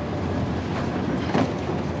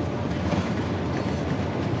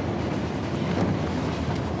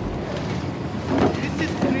This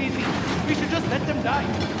is crazy. We should just let them die.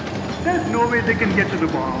 There's no way they can get to the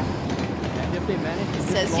bomb. And if they manage to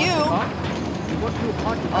Says dislodge you. the bomb, what do you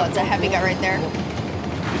want to oh, it's a heavy guy right there.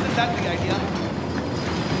 Isn't that the idea?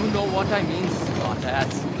 You know what I mean,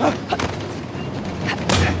 smartass.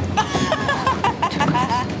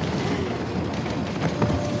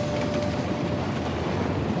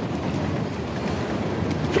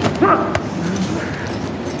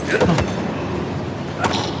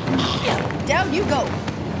 Down you go.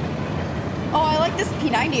 Oh, I like this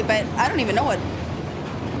P90, but I don't even know what.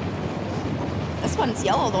 This one's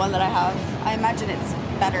yellow, the one that I have. I imagine it's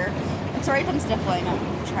better. I'm sorry if I'm sniffling.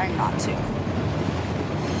 I'm trying not to.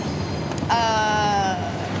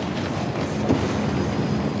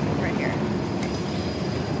 Right here.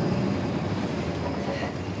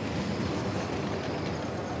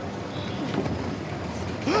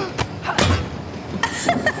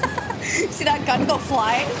 See that gun go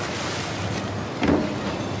flying?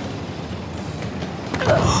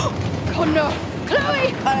 Oh no!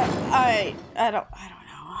 Chloe! I don't know.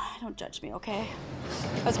 Don't judge me, okay?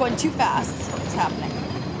 I was going too fast. That's what was happening.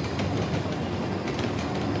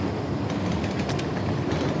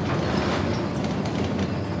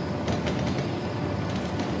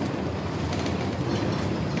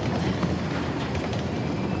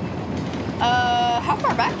 How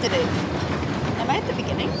far back did it? Am I at the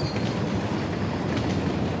beginning?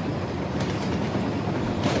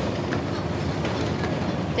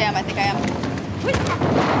 Damn, I think I am. Whee!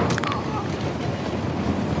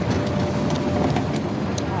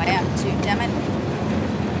 Oh, I am too, damn it.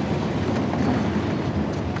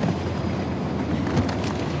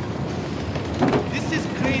 This is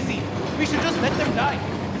crazy. We should just let them die.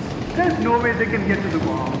 There's no way they can get to the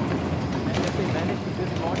bomb. And if they manage to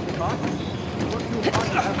dislodge the bomb, what do you want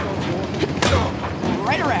to have those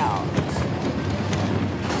Right around.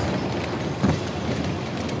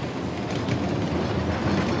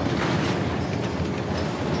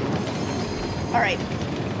 All right.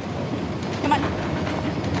 Come on.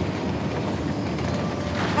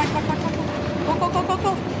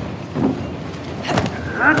 Go.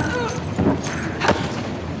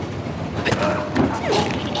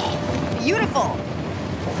 Beautiful.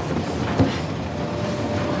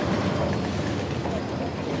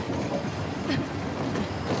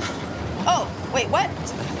 Oh, wait, what?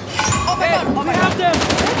 Oh my god, oh my god. them!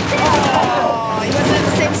 Oh, he wasn't in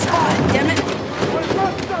the same spot, damn it.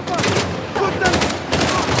 Put them!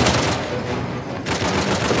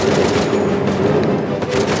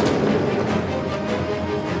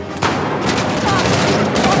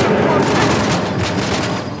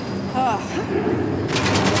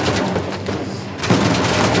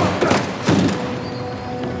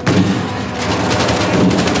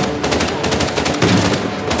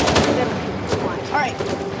 All right.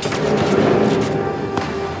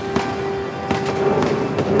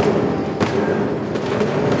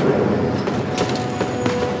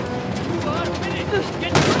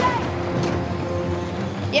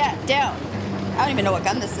 Yeah, down. I don't even know what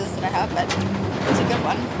gun this is that I have, but it's a good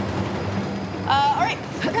one. All right,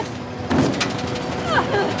 we're good.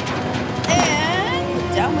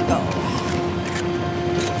 And down we go.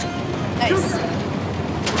 Nice.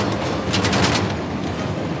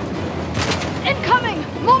 Incoming!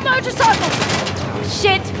 More motorcycles!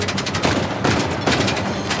 Shit!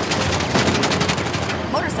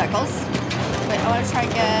 Motorcycles. Wait, I want to try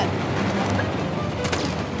and get.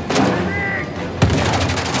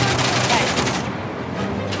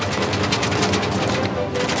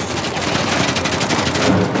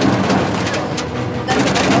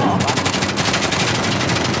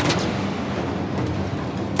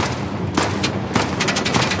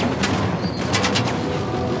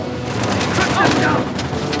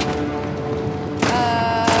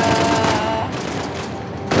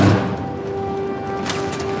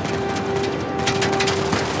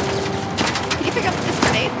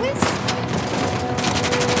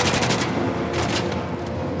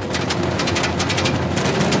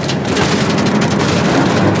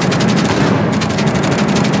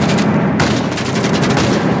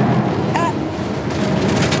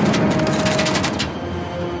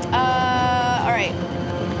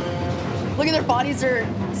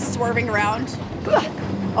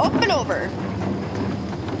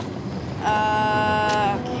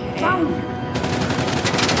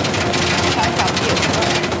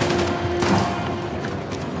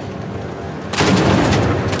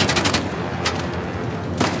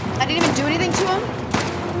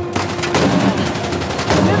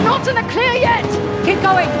 not in the clear yet! Keep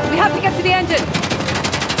going! We have to get to the engine!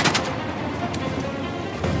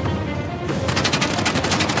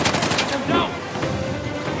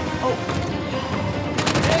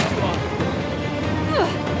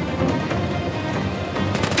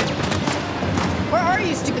 Where are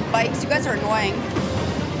you, stupid bikes? You guys are annoying.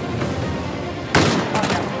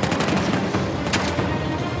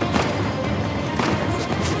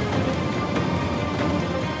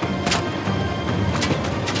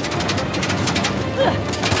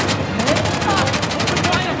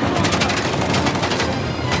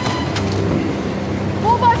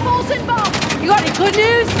 Good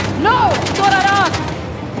news? No! Thought I'd ask!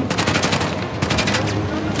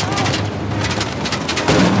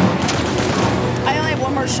 I only have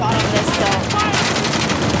one more shot of this, so...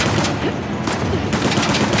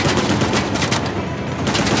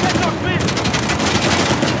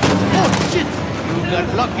 Oh, shit! You got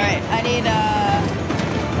lucky. Alright, I need,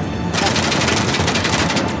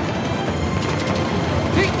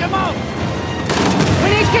 Beat them out! We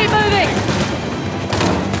need to keep moving!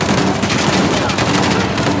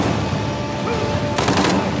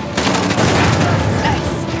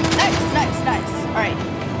 Alright,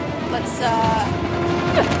 let's, go.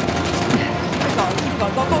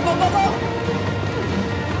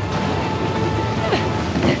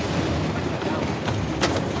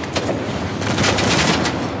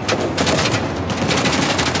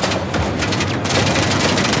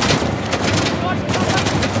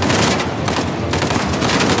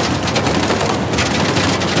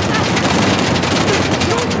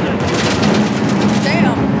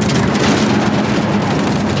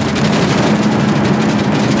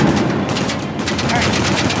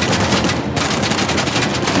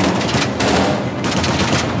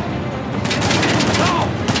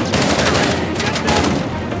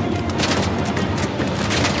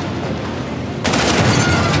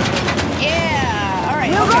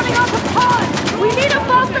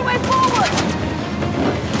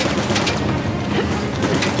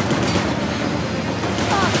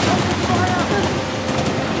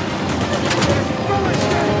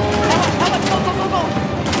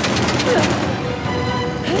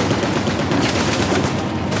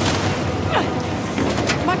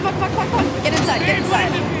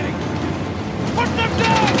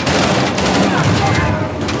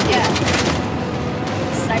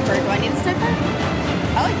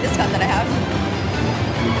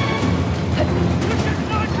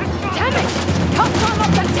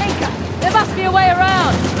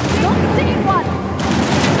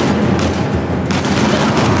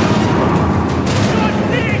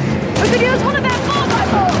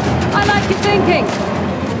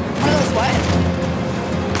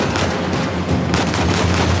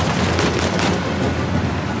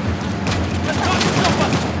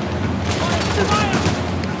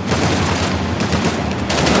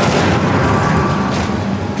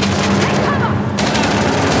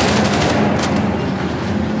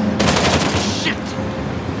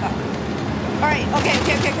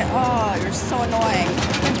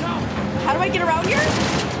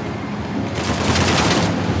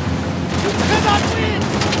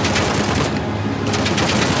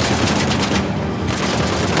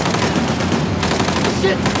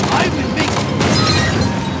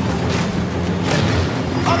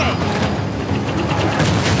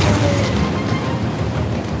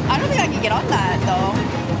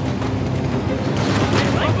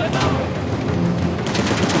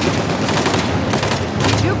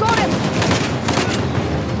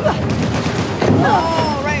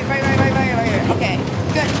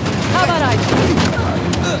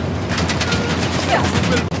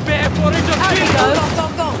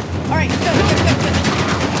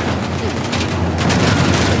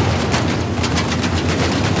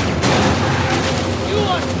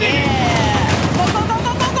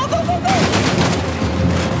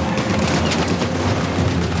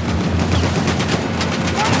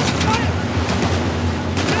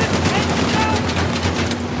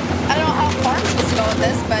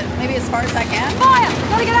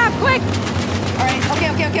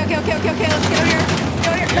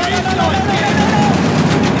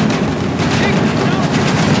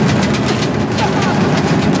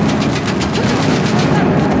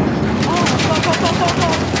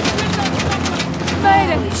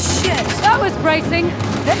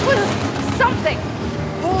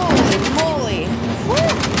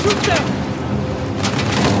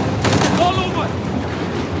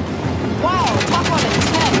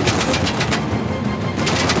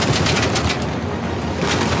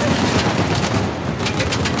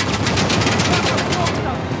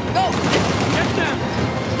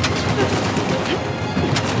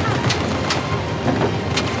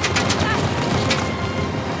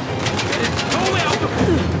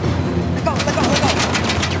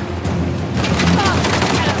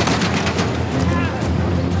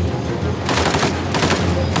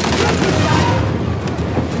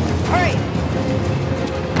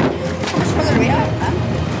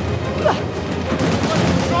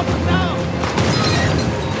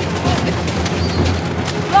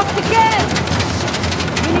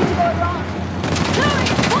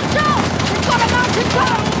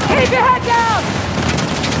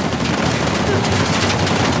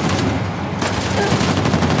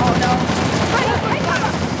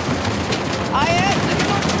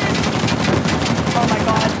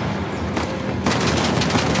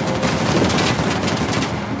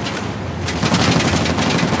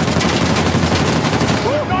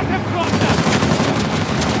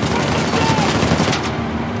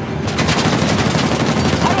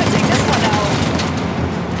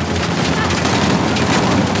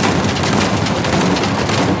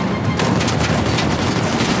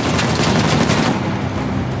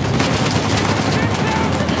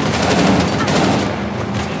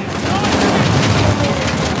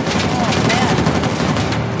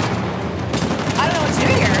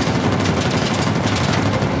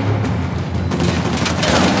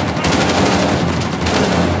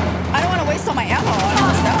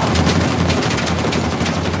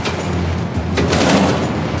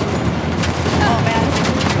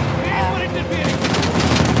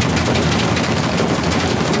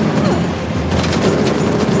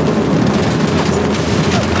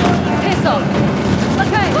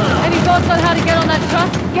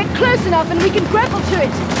 to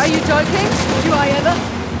it. Are you joking? Do I ever?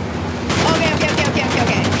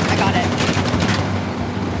 Okay. I got it.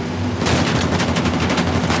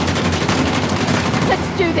 Let's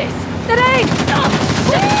do this. Nadine! No!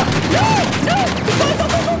 Go!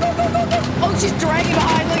 Oh, she's dragging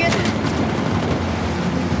behind. Look at it.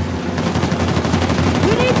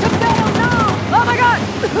 We need to bail now! Oh my god!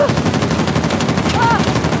 Go!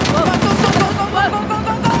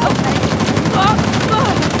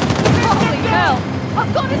 Holy hell!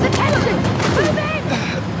 I've got his attention! Move in!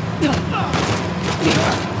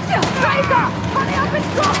 Fraser! Hurry up and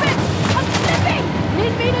drop it! I'm slipping!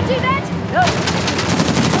 Need me to do that? No.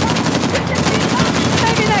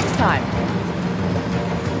 Maybe next time.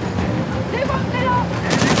 They won't let off!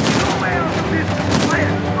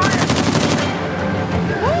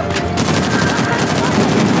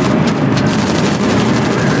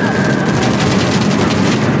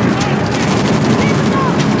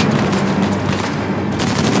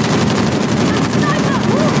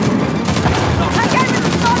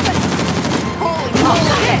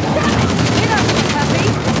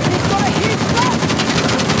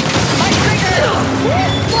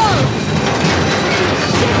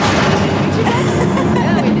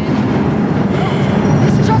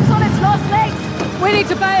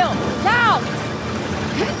 To bail! Now!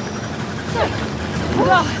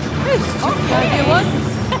 Whose idea was this?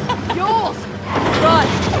 Yours! Right.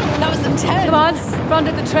 That was intense. Come on, front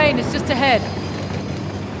of the train is just ahead.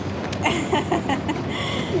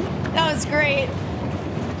 That was great.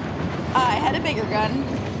 I had a bigger gun.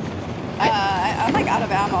 I'm like out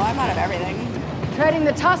of ammo. I'm out of everything. Trading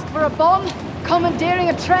the Tusk for a bomb? Commandeering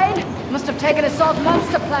a train? Must have taken us 12 months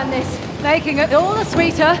to plan this. Making it all the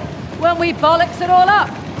sweeter when we bollocks it all up.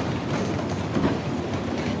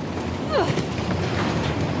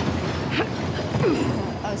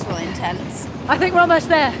 That was really intense. I think we're almost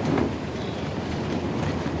there.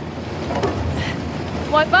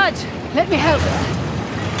 Won't budge. Let me help.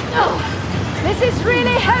 Oh, this is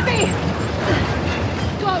really heavy.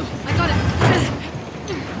 Whoa, I got it.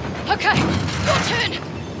 Okay, your turn.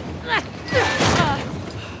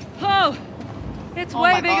 Oh, it's Oh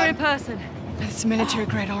way my bigger God. in person. It's military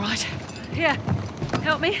grade, all right. Here,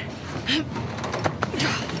 help me.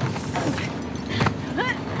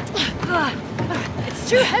 It's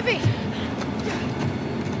too heavy.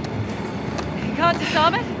 You can't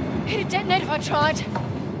disarm it? It'd detonate if I tried.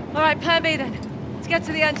 All right, plan B then. Let's get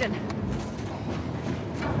to the engine.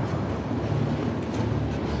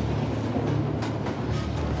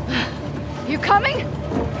 You coming?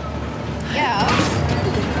 Yeah.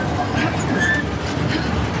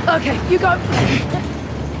 Okay, you go.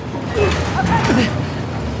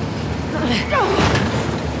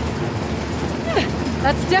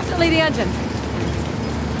 That's definitely the engine.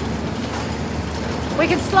 We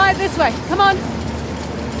can slide this way. Come on.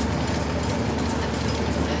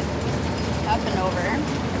 Up and over.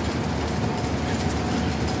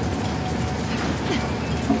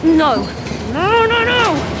 No.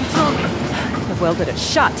 No. I've welded it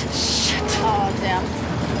shut. Shit. Oh, damn.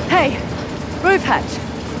 Hey, roof hatch.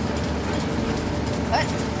 What?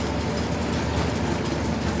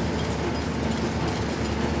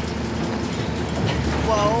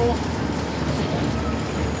 Whoa.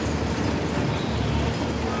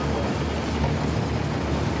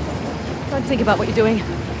 Don't think about what you're doing.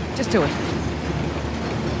 Just do it.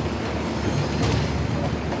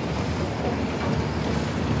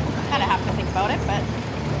 Kind of have to think about it, but...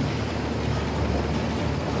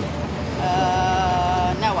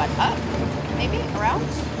 now what? Up? Maybe? Around?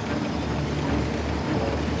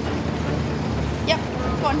 Yep,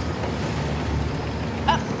 go on.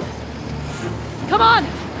 Up. Come on!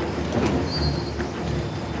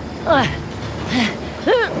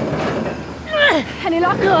 Any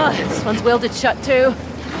luck? This one's welded shut too.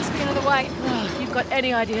 Must be another way. If you've got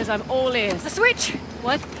any ideas, I'm all ears. The switch!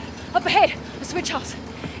 What? Up ahead, the switch house.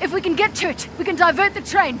 If we can get to it, we can divert the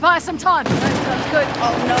train, buy us some time. That sounds good.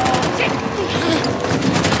 Oh, no. Shit!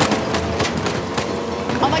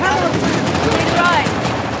 Oh, my God. Need a ride.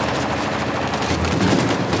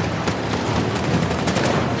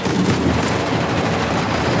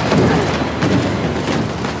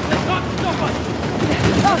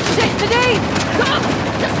 Oh shit, Nadine! Go!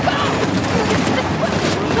 Just go!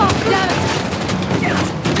 Oh, damn it!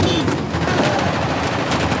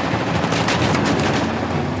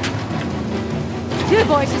 You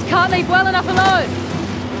boys just can't leave well enough alone.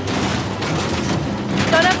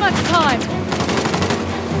 Don't have much time.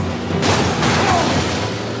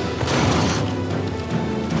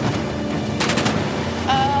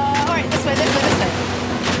 Alright, this way.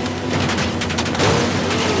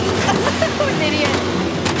 What an idiot.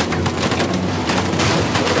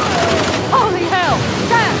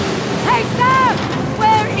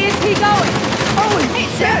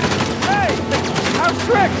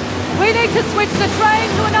 a train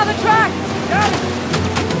to another track!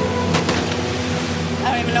 I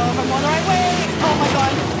don't even know if I'm going the right way. Oh my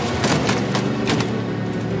god.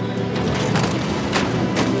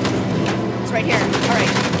 It's right here.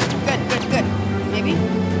 Alright. Good, good, good. Maybe?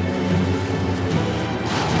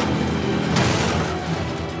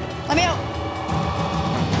 Let me out.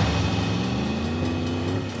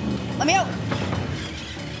 Let me out.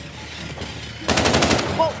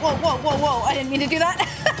 Whoa, whoa, whoa, whoa, whoa. I didn't mean to do that.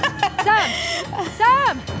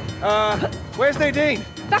 Sam! Where's Nadine?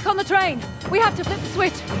 Back on the train! We have to flip the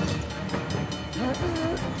switch!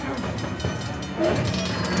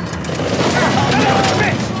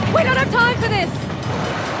 We don't have time for this!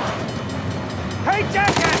 Hey,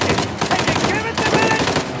 jackasses! Hey, give it a minute!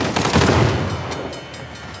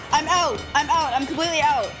 I'm out. I'm out. I'm completely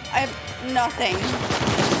out. I have nothing.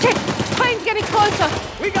 Shit! Train's getting closer!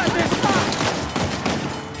 We got this!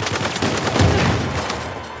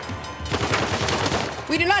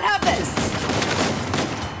 We do not have this.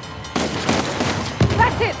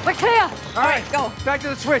 That's it! We're clear! All right, go. Back to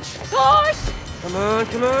the switch. Gosh! Come on,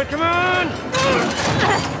 come on, come on!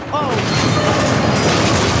 Oh.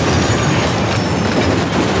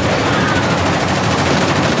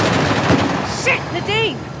 Shit!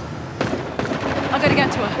 Nadine! I'm gonna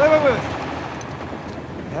get to her. Wait.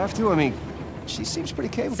 You have to? I mean, she seems pretty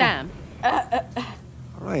capable. Sam. All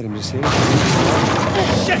right, I'm just here.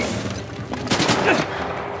 Shit!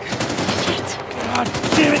 God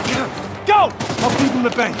damn it! Go! I'll keep him in the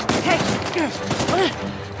bank. Hey!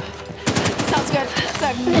 Sounds good. So I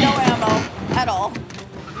have no ammo at all.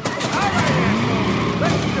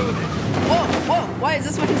 Let's do this. Whoa, whoa. Why is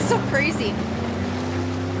this one so crazy?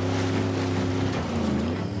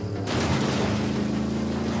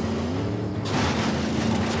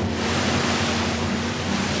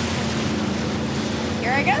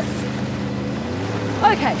 Here, I guess?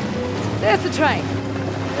 Okay, there's the train.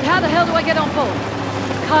 But how the hell do I get on board?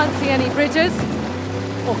 Can't see any bridges.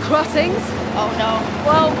 Or crossings. Oh no.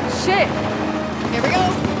 Well, shit. Here we go.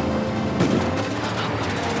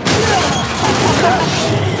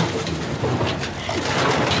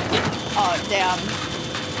 Oh, damn.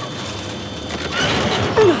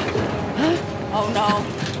 Oh no.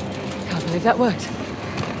 Can't believe that worked.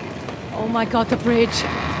 Oh my god, the bridge.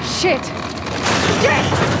 Shit. Shit!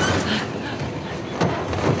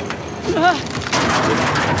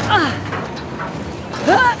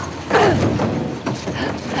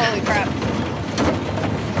 Holy crap.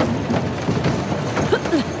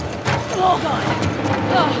 Oh god.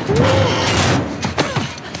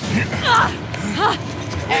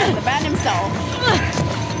 And the man himself.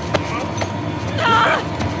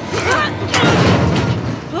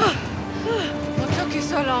 What took you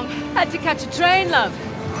so long? Had to catch a train, love.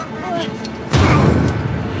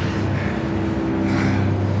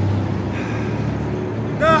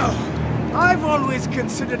 No, I've always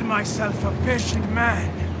considered myself a patient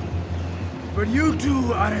man. But you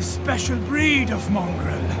two are a special breed of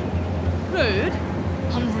mongrel. Rude.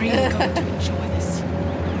 I'm really going to enjoy this.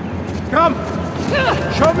 Come,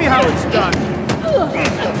 show me how it's done.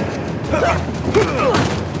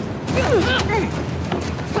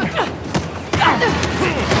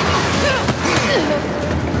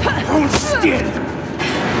 Hold still.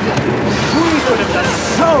 We could have done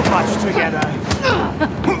so much together.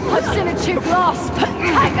 I've seen a cheap loss.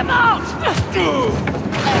 Hang him out!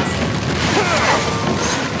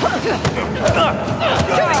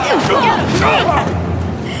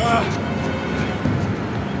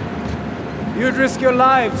 You'd risk your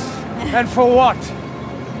lives. And for what?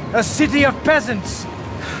 A city of peasants.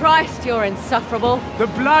 Christ, you're insufferable. The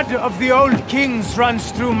blood of the old kings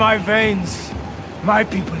runs through my veins. My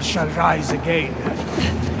people shall rise again.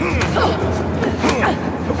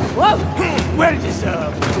 Whoa! Well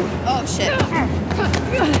deserved. Oh shit.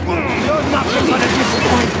 You're nothing but a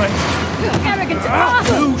disappointment. Arrogant ass!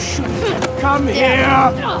 You should come here.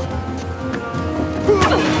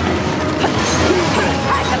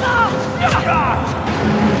 Hang him out!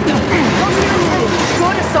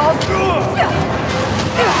 Good assault!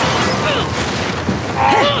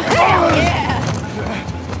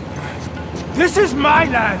 This is my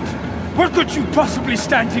land. What could you possibly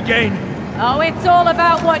stand to gain? Oh, it's all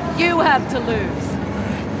about what you have to lose.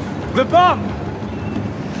 The bomb.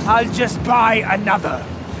 I'll just buy another.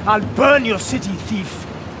 I'll burn your city, thief.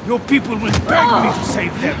 Your people will beg me to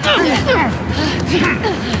save them.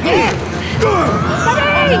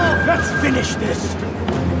 Let's finish this.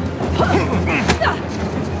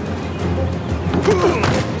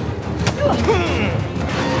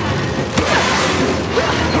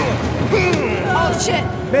 Oh shit.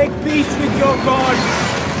 Make peace with your god.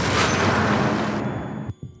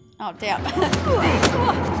 Oh Oh, damn.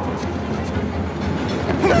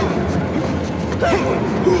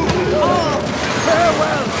 Oh,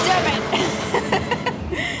 Farewell! damn it.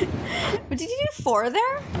 But did you do 4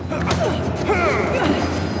 there?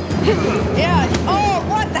 Yeah. Oh,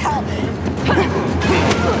 what the hell?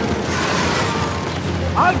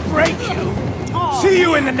 I'll break you! Oh, See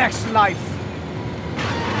you in the next life!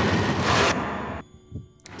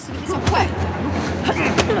 it's gonna be so quick.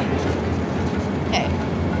 Okay.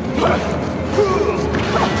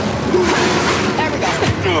 There we go.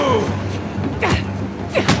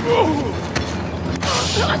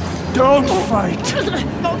 Don't fight!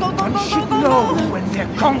 Go, go, go, One go, should go, go, know go. when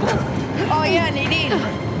they're conquered. Oh, yeah, Nadine.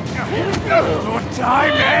 Your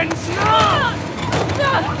time ends now!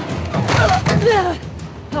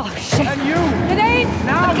 Oh, shit. And you! Nadine!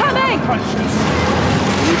 Now I'm coming! you're conscious!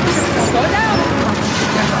 Slow down!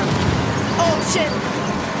 Oh, shit.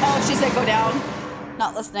 Oh, she said go down.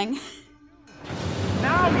 Not listening.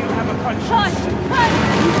 Now you have a Run! conscience! Run!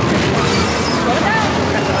 Slow down!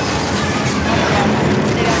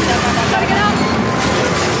 Stay down, down, down, down, Gotta get down. up!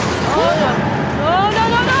 Oh, no! Oh, no,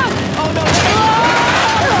 no, no! Oh, no, no, no.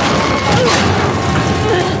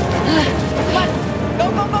 Come on. Go,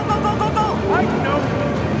 go, go, go, go, go, go. I know!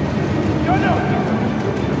 You know!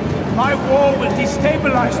 My war will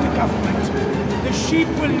destabilize the government. The sheep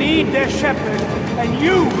will need their shepherd, and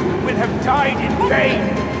you will have died in vain!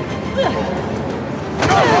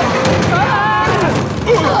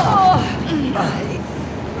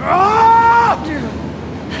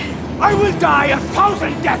 I will die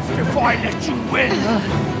 1,000 deaths before I let you win!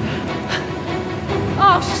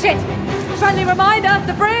 Oh, shit! Friendly reminder,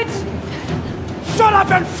 the bridge! Shut up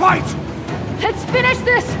and fight! Let's finish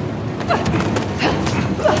this!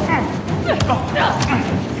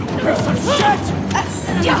 You piece of shit!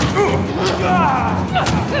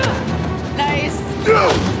 Nice.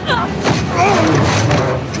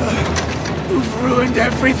 You've ruined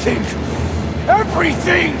everything!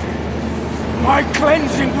 Everything! My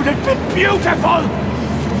cleansing would have been beautiful!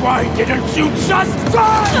 Why didn't you just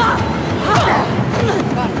die?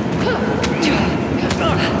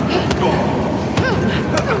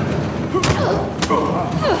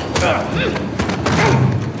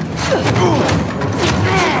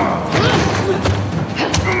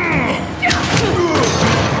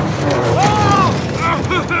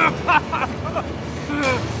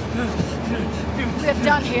 We're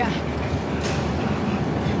done here.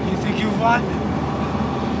 You think you've won?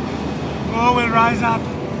 War will rise up.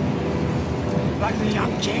 Like the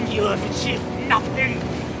young king, you have achieved nothing.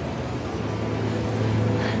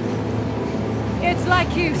 It's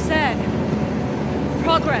like you said.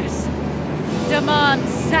 Progress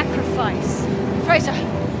demands sacrifice. Fraser,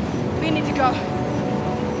 we need to go.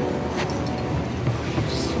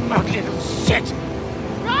 Smug little shit!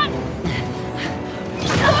 Run!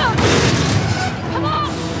 Come on!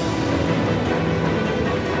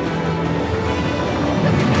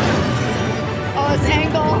 Oh, this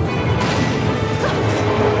angle.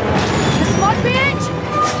 The smart bitch!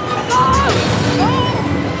 Go! Go.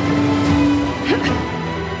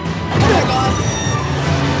 Oh my god.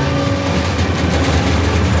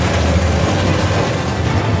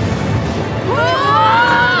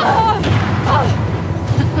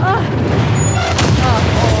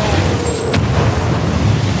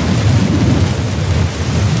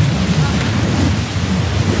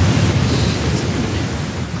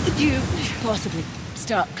 Could you possibly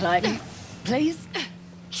stop climbing, please?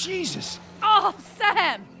 Jesus! Oh,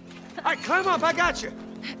 Sam! All right, climb up. I got you.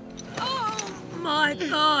 Oh my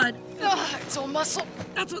God! It's all muscle.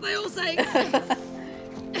 That's what they all say.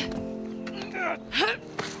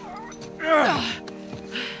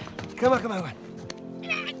 Come on, come on.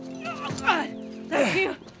 Thank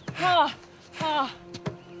you. Oh.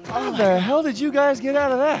 How the hell did you guys get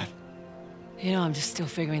out of that? You know, I'm just still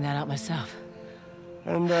figuring that out myself.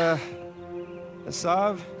 And,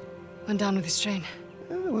 Asav? Went down with his train.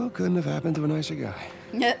 Well, couldn't have happened to a nicer guy.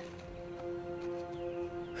 Yeah.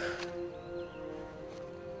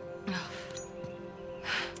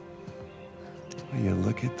 Will you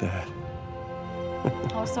look at that?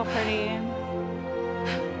 Oh, so pretty.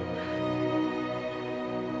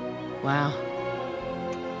 Wow.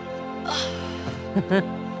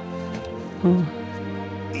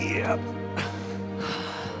 Yep.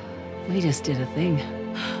 We just did a thing.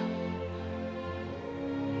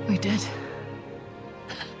 We did.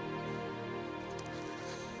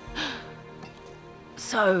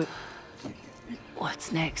 So,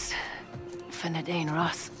 what's next for Nadine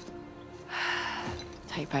Ross?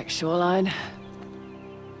 Take back Shoreline,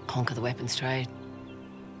 conquer the weapons trade.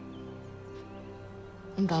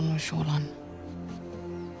 I'm done with Shoreline.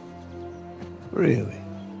 Really?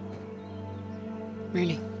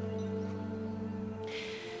 Really.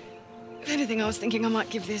 If anything, I was thinking I might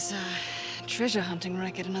give this treasure hunting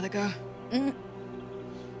racket another go.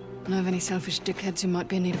 Know of any selfish dickheads who might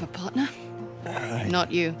be in need of a partner?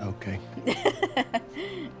 Not you. Okay.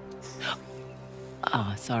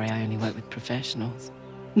 Oh, sorry, I only work with professionals.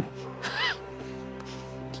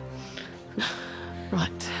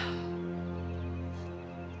 Right.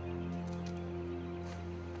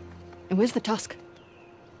 And where's the tusk?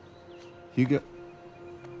 You go.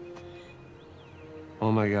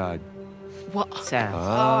 Oh my God. What? Sam.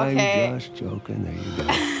 I'm Okay. just joking. There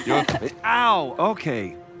you go. Ow!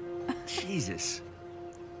 Okay. Jesus.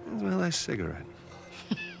 That's my last cigarette.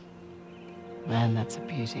 Man, that's a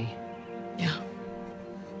beauty. Yeah.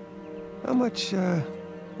 How much you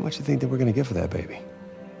think that we're gonna get for that baby?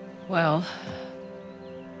 Well,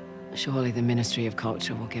 surely the Ministry of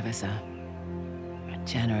Culture will give us a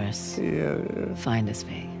generous finder's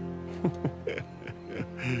fee.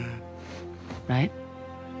 Right?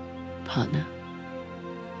 Partner?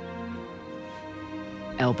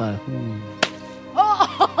 Elbow.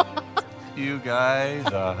 You guys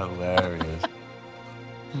are hilarious.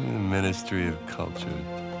 Ministry of Culture.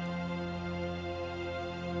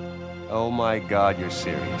 Oh my God, you're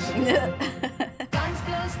serious.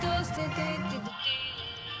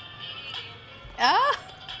 Ah!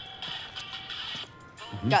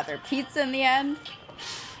 Got their pizza in the end.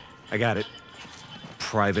 I got it.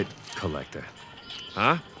 Private collector.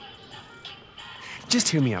 Huh? Just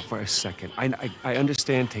hear me out for a second. I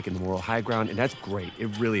understand taking the moral high ground, and that's great. It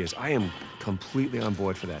really is. I am completely on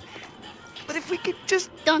board for that. But if we could just...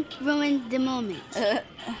 Don't ruin the moment.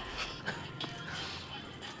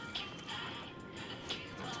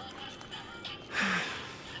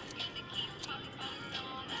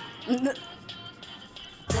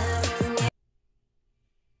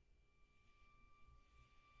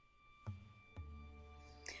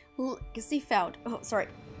 Legacy found. Oh, sorry.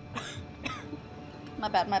 My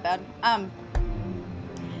bad, my bad.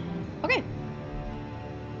 Okay.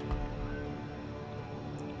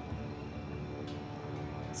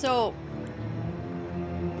 So,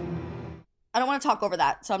 I don't want to talk over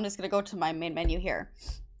that, so I'm just going to go to my main menu here.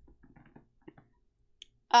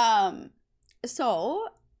 So,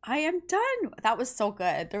 I am done. That was so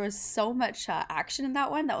good. There was so much action in that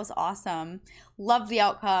one. That was awesome. Loved the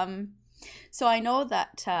outcome. So, I know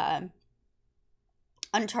that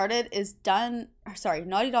Uncharted is done, or sorry,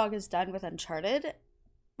 Naughty Dog is done with Uncharted,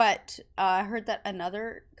 but I heard that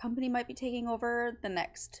another company might be taking over the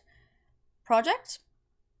next project.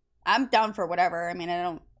 I'm down for whatever. I mean,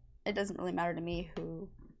 it doesn't really matter to me who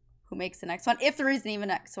makes the next one, if there isn't even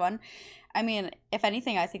a next one. I mean, if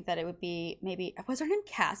anything, I think that it would be maybe, was her name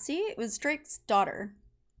Cassie? It was Drake's daughter.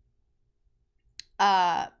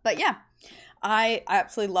 But yeah, I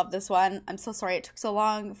absolutely love this one. I'm so sorry it took so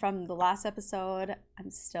long from the last episode.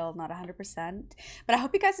 I'm still not 100%, but I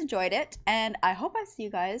hope you guys enjoyed it, and I hope I see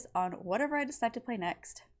you guys on whatever I decide to play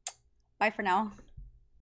next. Bye for now.